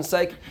argument's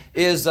sake,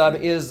 is a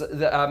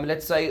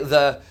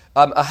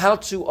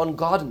how-to on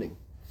gardening,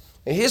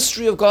 a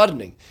history of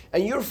gardening.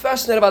 And you're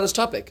fascinated by this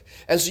topic.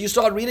 And so you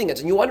start reading it,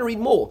 and you want to read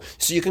more.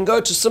 So you can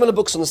go to similar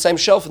books on the same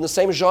shelf in the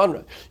same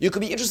genre. You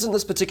could be interested in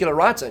this particular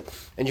writer,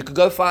 and you could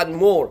go find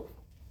more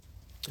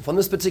from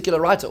this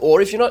particular writer. Or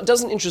if it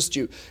doesn't interest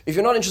you, if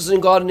you're not interested in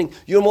gardening,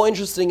 you're more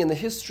interested in the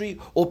history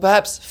or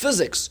perhaps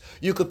physics,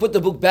 you could put the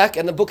book back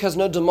and the book has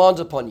no demand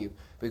upon you,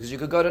 because you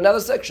could go to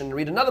another section and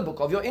read another book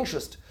of your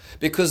interest,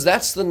 because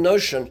that's the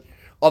notion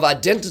of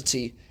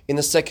identity in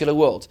the secular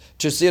world.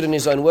 To see it in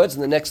his own words,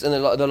 in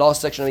the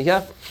last section over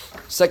here,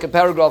 second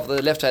paragraph on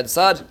the left-hand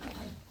side.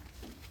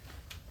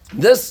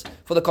 This,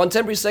 for the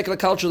contemporary secular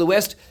culture of the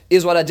West,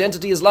 is what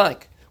identity is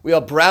like. We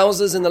are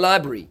browsers in the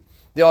library.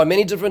 There are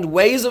many different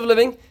ways of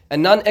living,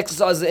 and none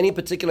exercises any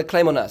particular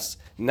claim on us.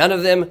 None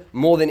of them,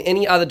 more than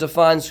any other,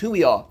 defines who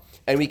we are,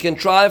 and we can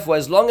try for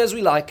as long as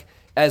we like.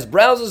 As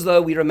browsers,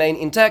 though, we remain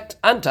intact,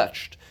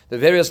 untouched. The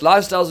various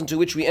lifestyles into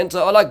which we enter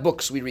are like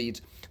books we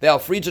read. They are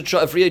free to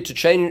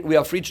change. We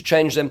are free to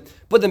change them,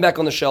 put them back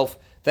on the shelf.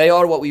 They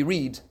are what we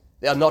read.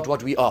 They are not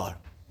what we are.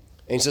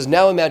 And he says,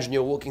 now imagine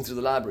you're walking through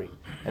the library,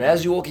 and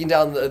as you're walking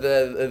down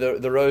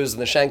the rows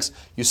and the shanks,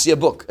 you see a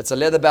book. It's a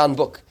leather-bound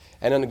book.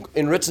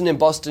 And written in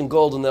Boston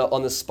gold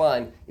on the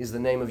spine is the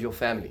name of your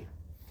family.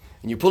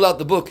 And you pull out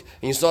the book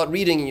and you start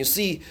reading, and you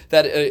see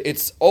that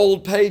it's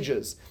old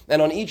pages. And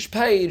on each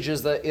page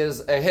is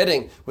a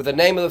heading with the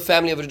name of the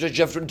family of a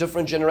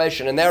different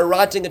generation. And they're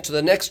writing it to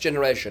the next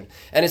generation.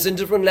 And it's in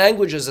different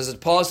languages as it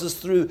passes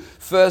through.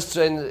 First,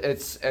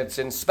 it's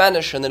in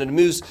Spanish, and then it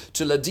moves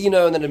to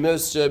Ladino, and then it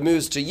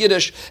moves to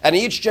Yiddish. And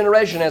each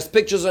generation has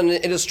pictures and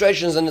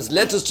illustrations, and it's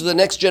letters to the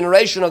next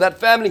generation of that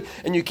family.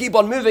 And you keep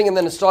on moving, and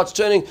then it starts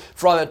turning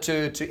from it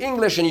to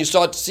English, and you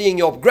start seeing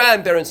your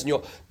grandparents and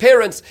your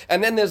parents.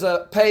 And then there's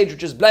a page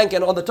which is blank,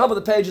 and on the top of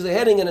the page is a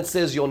heading, and it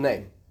says your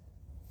name.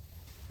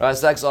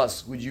 Sachs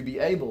asks, would you be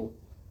able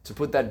to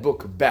put that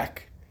book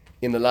back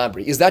in the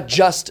library? Is that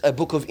just a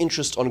book of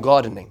interest on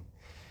gardening?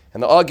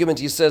 And the argument,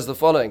 he says the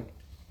following.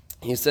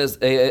 He says,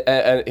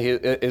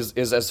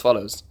 is as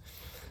follows,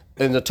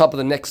 in the top of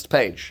the next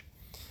page.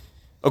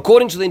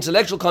 According to the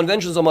intellectual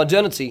conventions of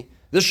modernity,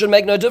 this should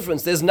make no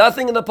difference. There's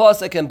nothing in the past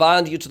that can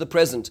bind you to the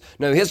present.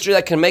 No history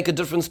that can make a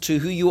difference to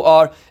who you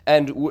are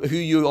and who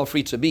you are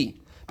free to be.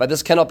 But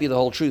this cannot be the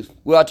whole truth.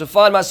 Were I to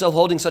find myself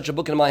holding such a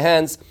book in my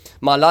hands,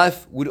 my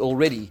life would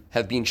already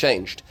have been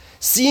changed.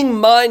 Seeing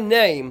my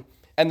name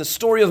and the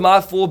story of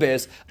my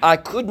forebears, I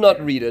could not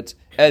read it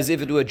as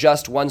if it were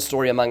just one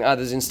story among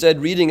others.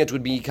 Instead, reading it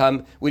would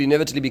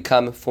inevitably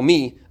become, for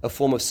me, a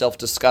form of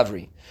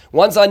self-discovery.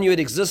 Once I knew it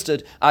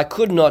existed, I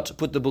could not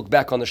put the book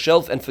back on the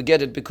shelf and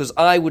forget it, because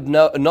I would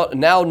now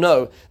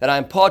know that I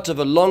am part of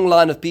a long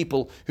line of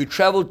people who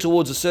traveled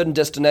towards a certain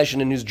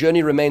destination and whose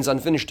journey remains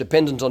unfinished,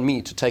 dependent on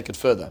me to take it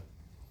further.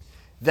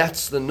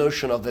 That's the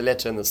notion of the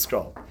letter and the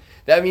scroll.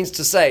 That means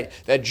to say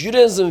that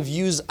Judaism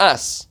views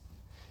us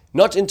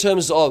not in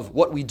terms of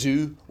what we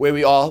do, where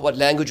we are, what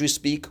language we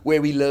speak,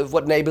 where we live,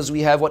 what neighbors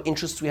we have, what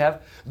interests we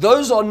have.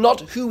 Those are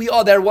not who we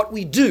are, they're what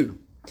we do.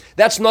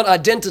 That's not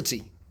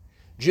identity.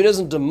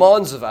 Judaism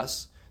demands of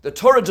us, the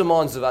Torah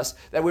demands of us,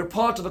 that we're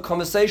part of a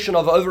conversation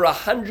of over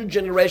 100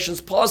 generations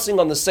passing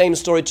on the same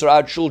story to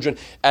our children,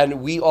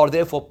 and we are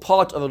therefore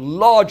part of a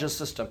larger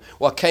system,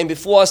 what came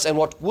before us and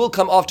what will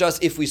come after us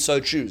if we so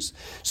choose.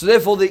 So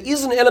therefore there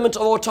is an element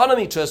of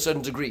autonomy to a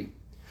certain degree.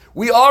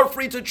 We are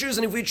free to choose,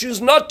 and if we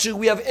choose not to,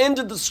 we have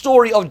ended the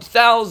story of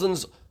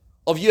thousands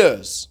of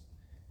years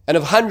and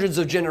of hundreds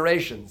of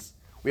generations.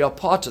 We are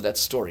part of that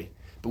story,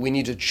 but we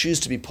need to choose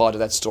to be part of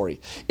that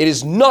story. It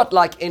is not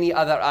like any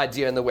other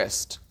idea in the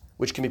West,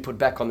 which can be put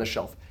back on the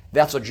shelf.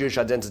 That's what Jewish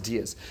identity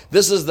is.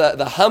 This is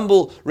the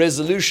humble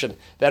resolution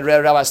that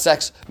Rabbi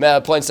Sachs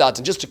points out.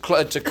 And just to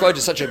quote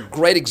is such a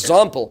great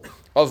example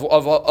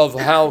of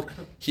how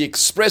he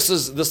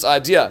expresses this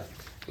idea.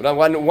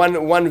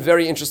 One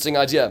very interesting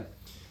idea.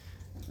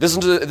 Listen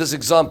to this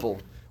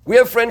example. We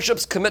have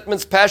friendships,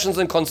 commitments, passions,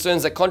 and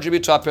concerns that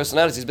contribute to our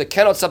personalities, but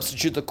cannot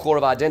substitute the core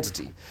of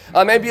identity.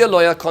 I may be a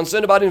lawyer,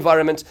 concerned about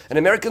environment, an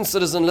American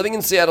citizen living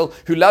in Seattle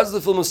who loves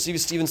the film of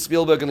Steven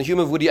Spielberg and the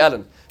humor of Woody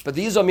Allen. But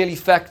these are merely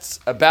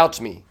facts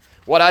about me.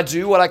 What I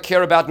do, what I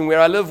care about, and where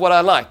I live, what I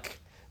like.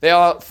 They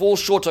fall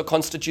short of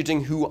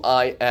constituting who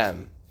I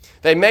am.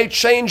 They may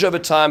change over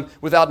time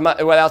without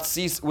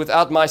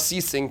my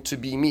ceasing to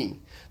be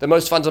me. The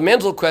most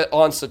fundamental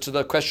answer to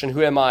the question,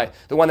 who am I,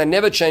 the one that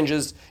never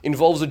changes,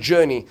 involves a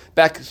journey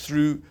back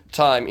through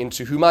time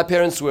into who my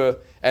parents were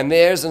and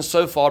theirs, and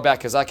so far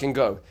back as I can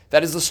go.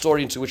 That is the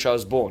story into which I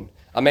was born.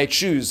 I may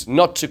choose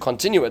not to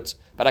continue it,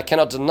 but I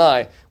cannot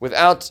deny it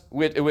without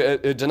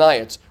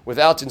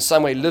in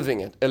some way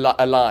living it, a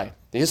lie.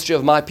 The history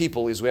of my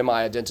people is where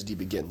my identity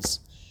begins.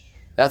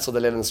 That's what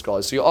the letter and the scroll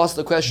is. So you ask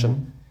the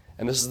question,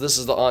 and this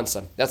is the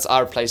answer. That's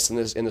our place in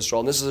this role.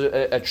 And this is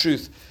a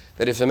truth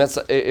that if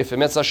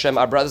Emetz Hashem,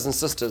 our brothers and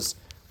sisters,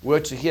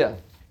 were to hear,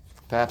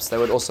 perhaps they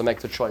would also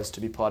make the choice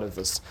to be part of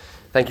this.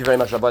 Thank you very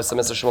much, Rabbi.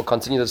 Emetz Hashem will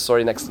continue the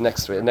story next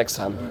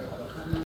time.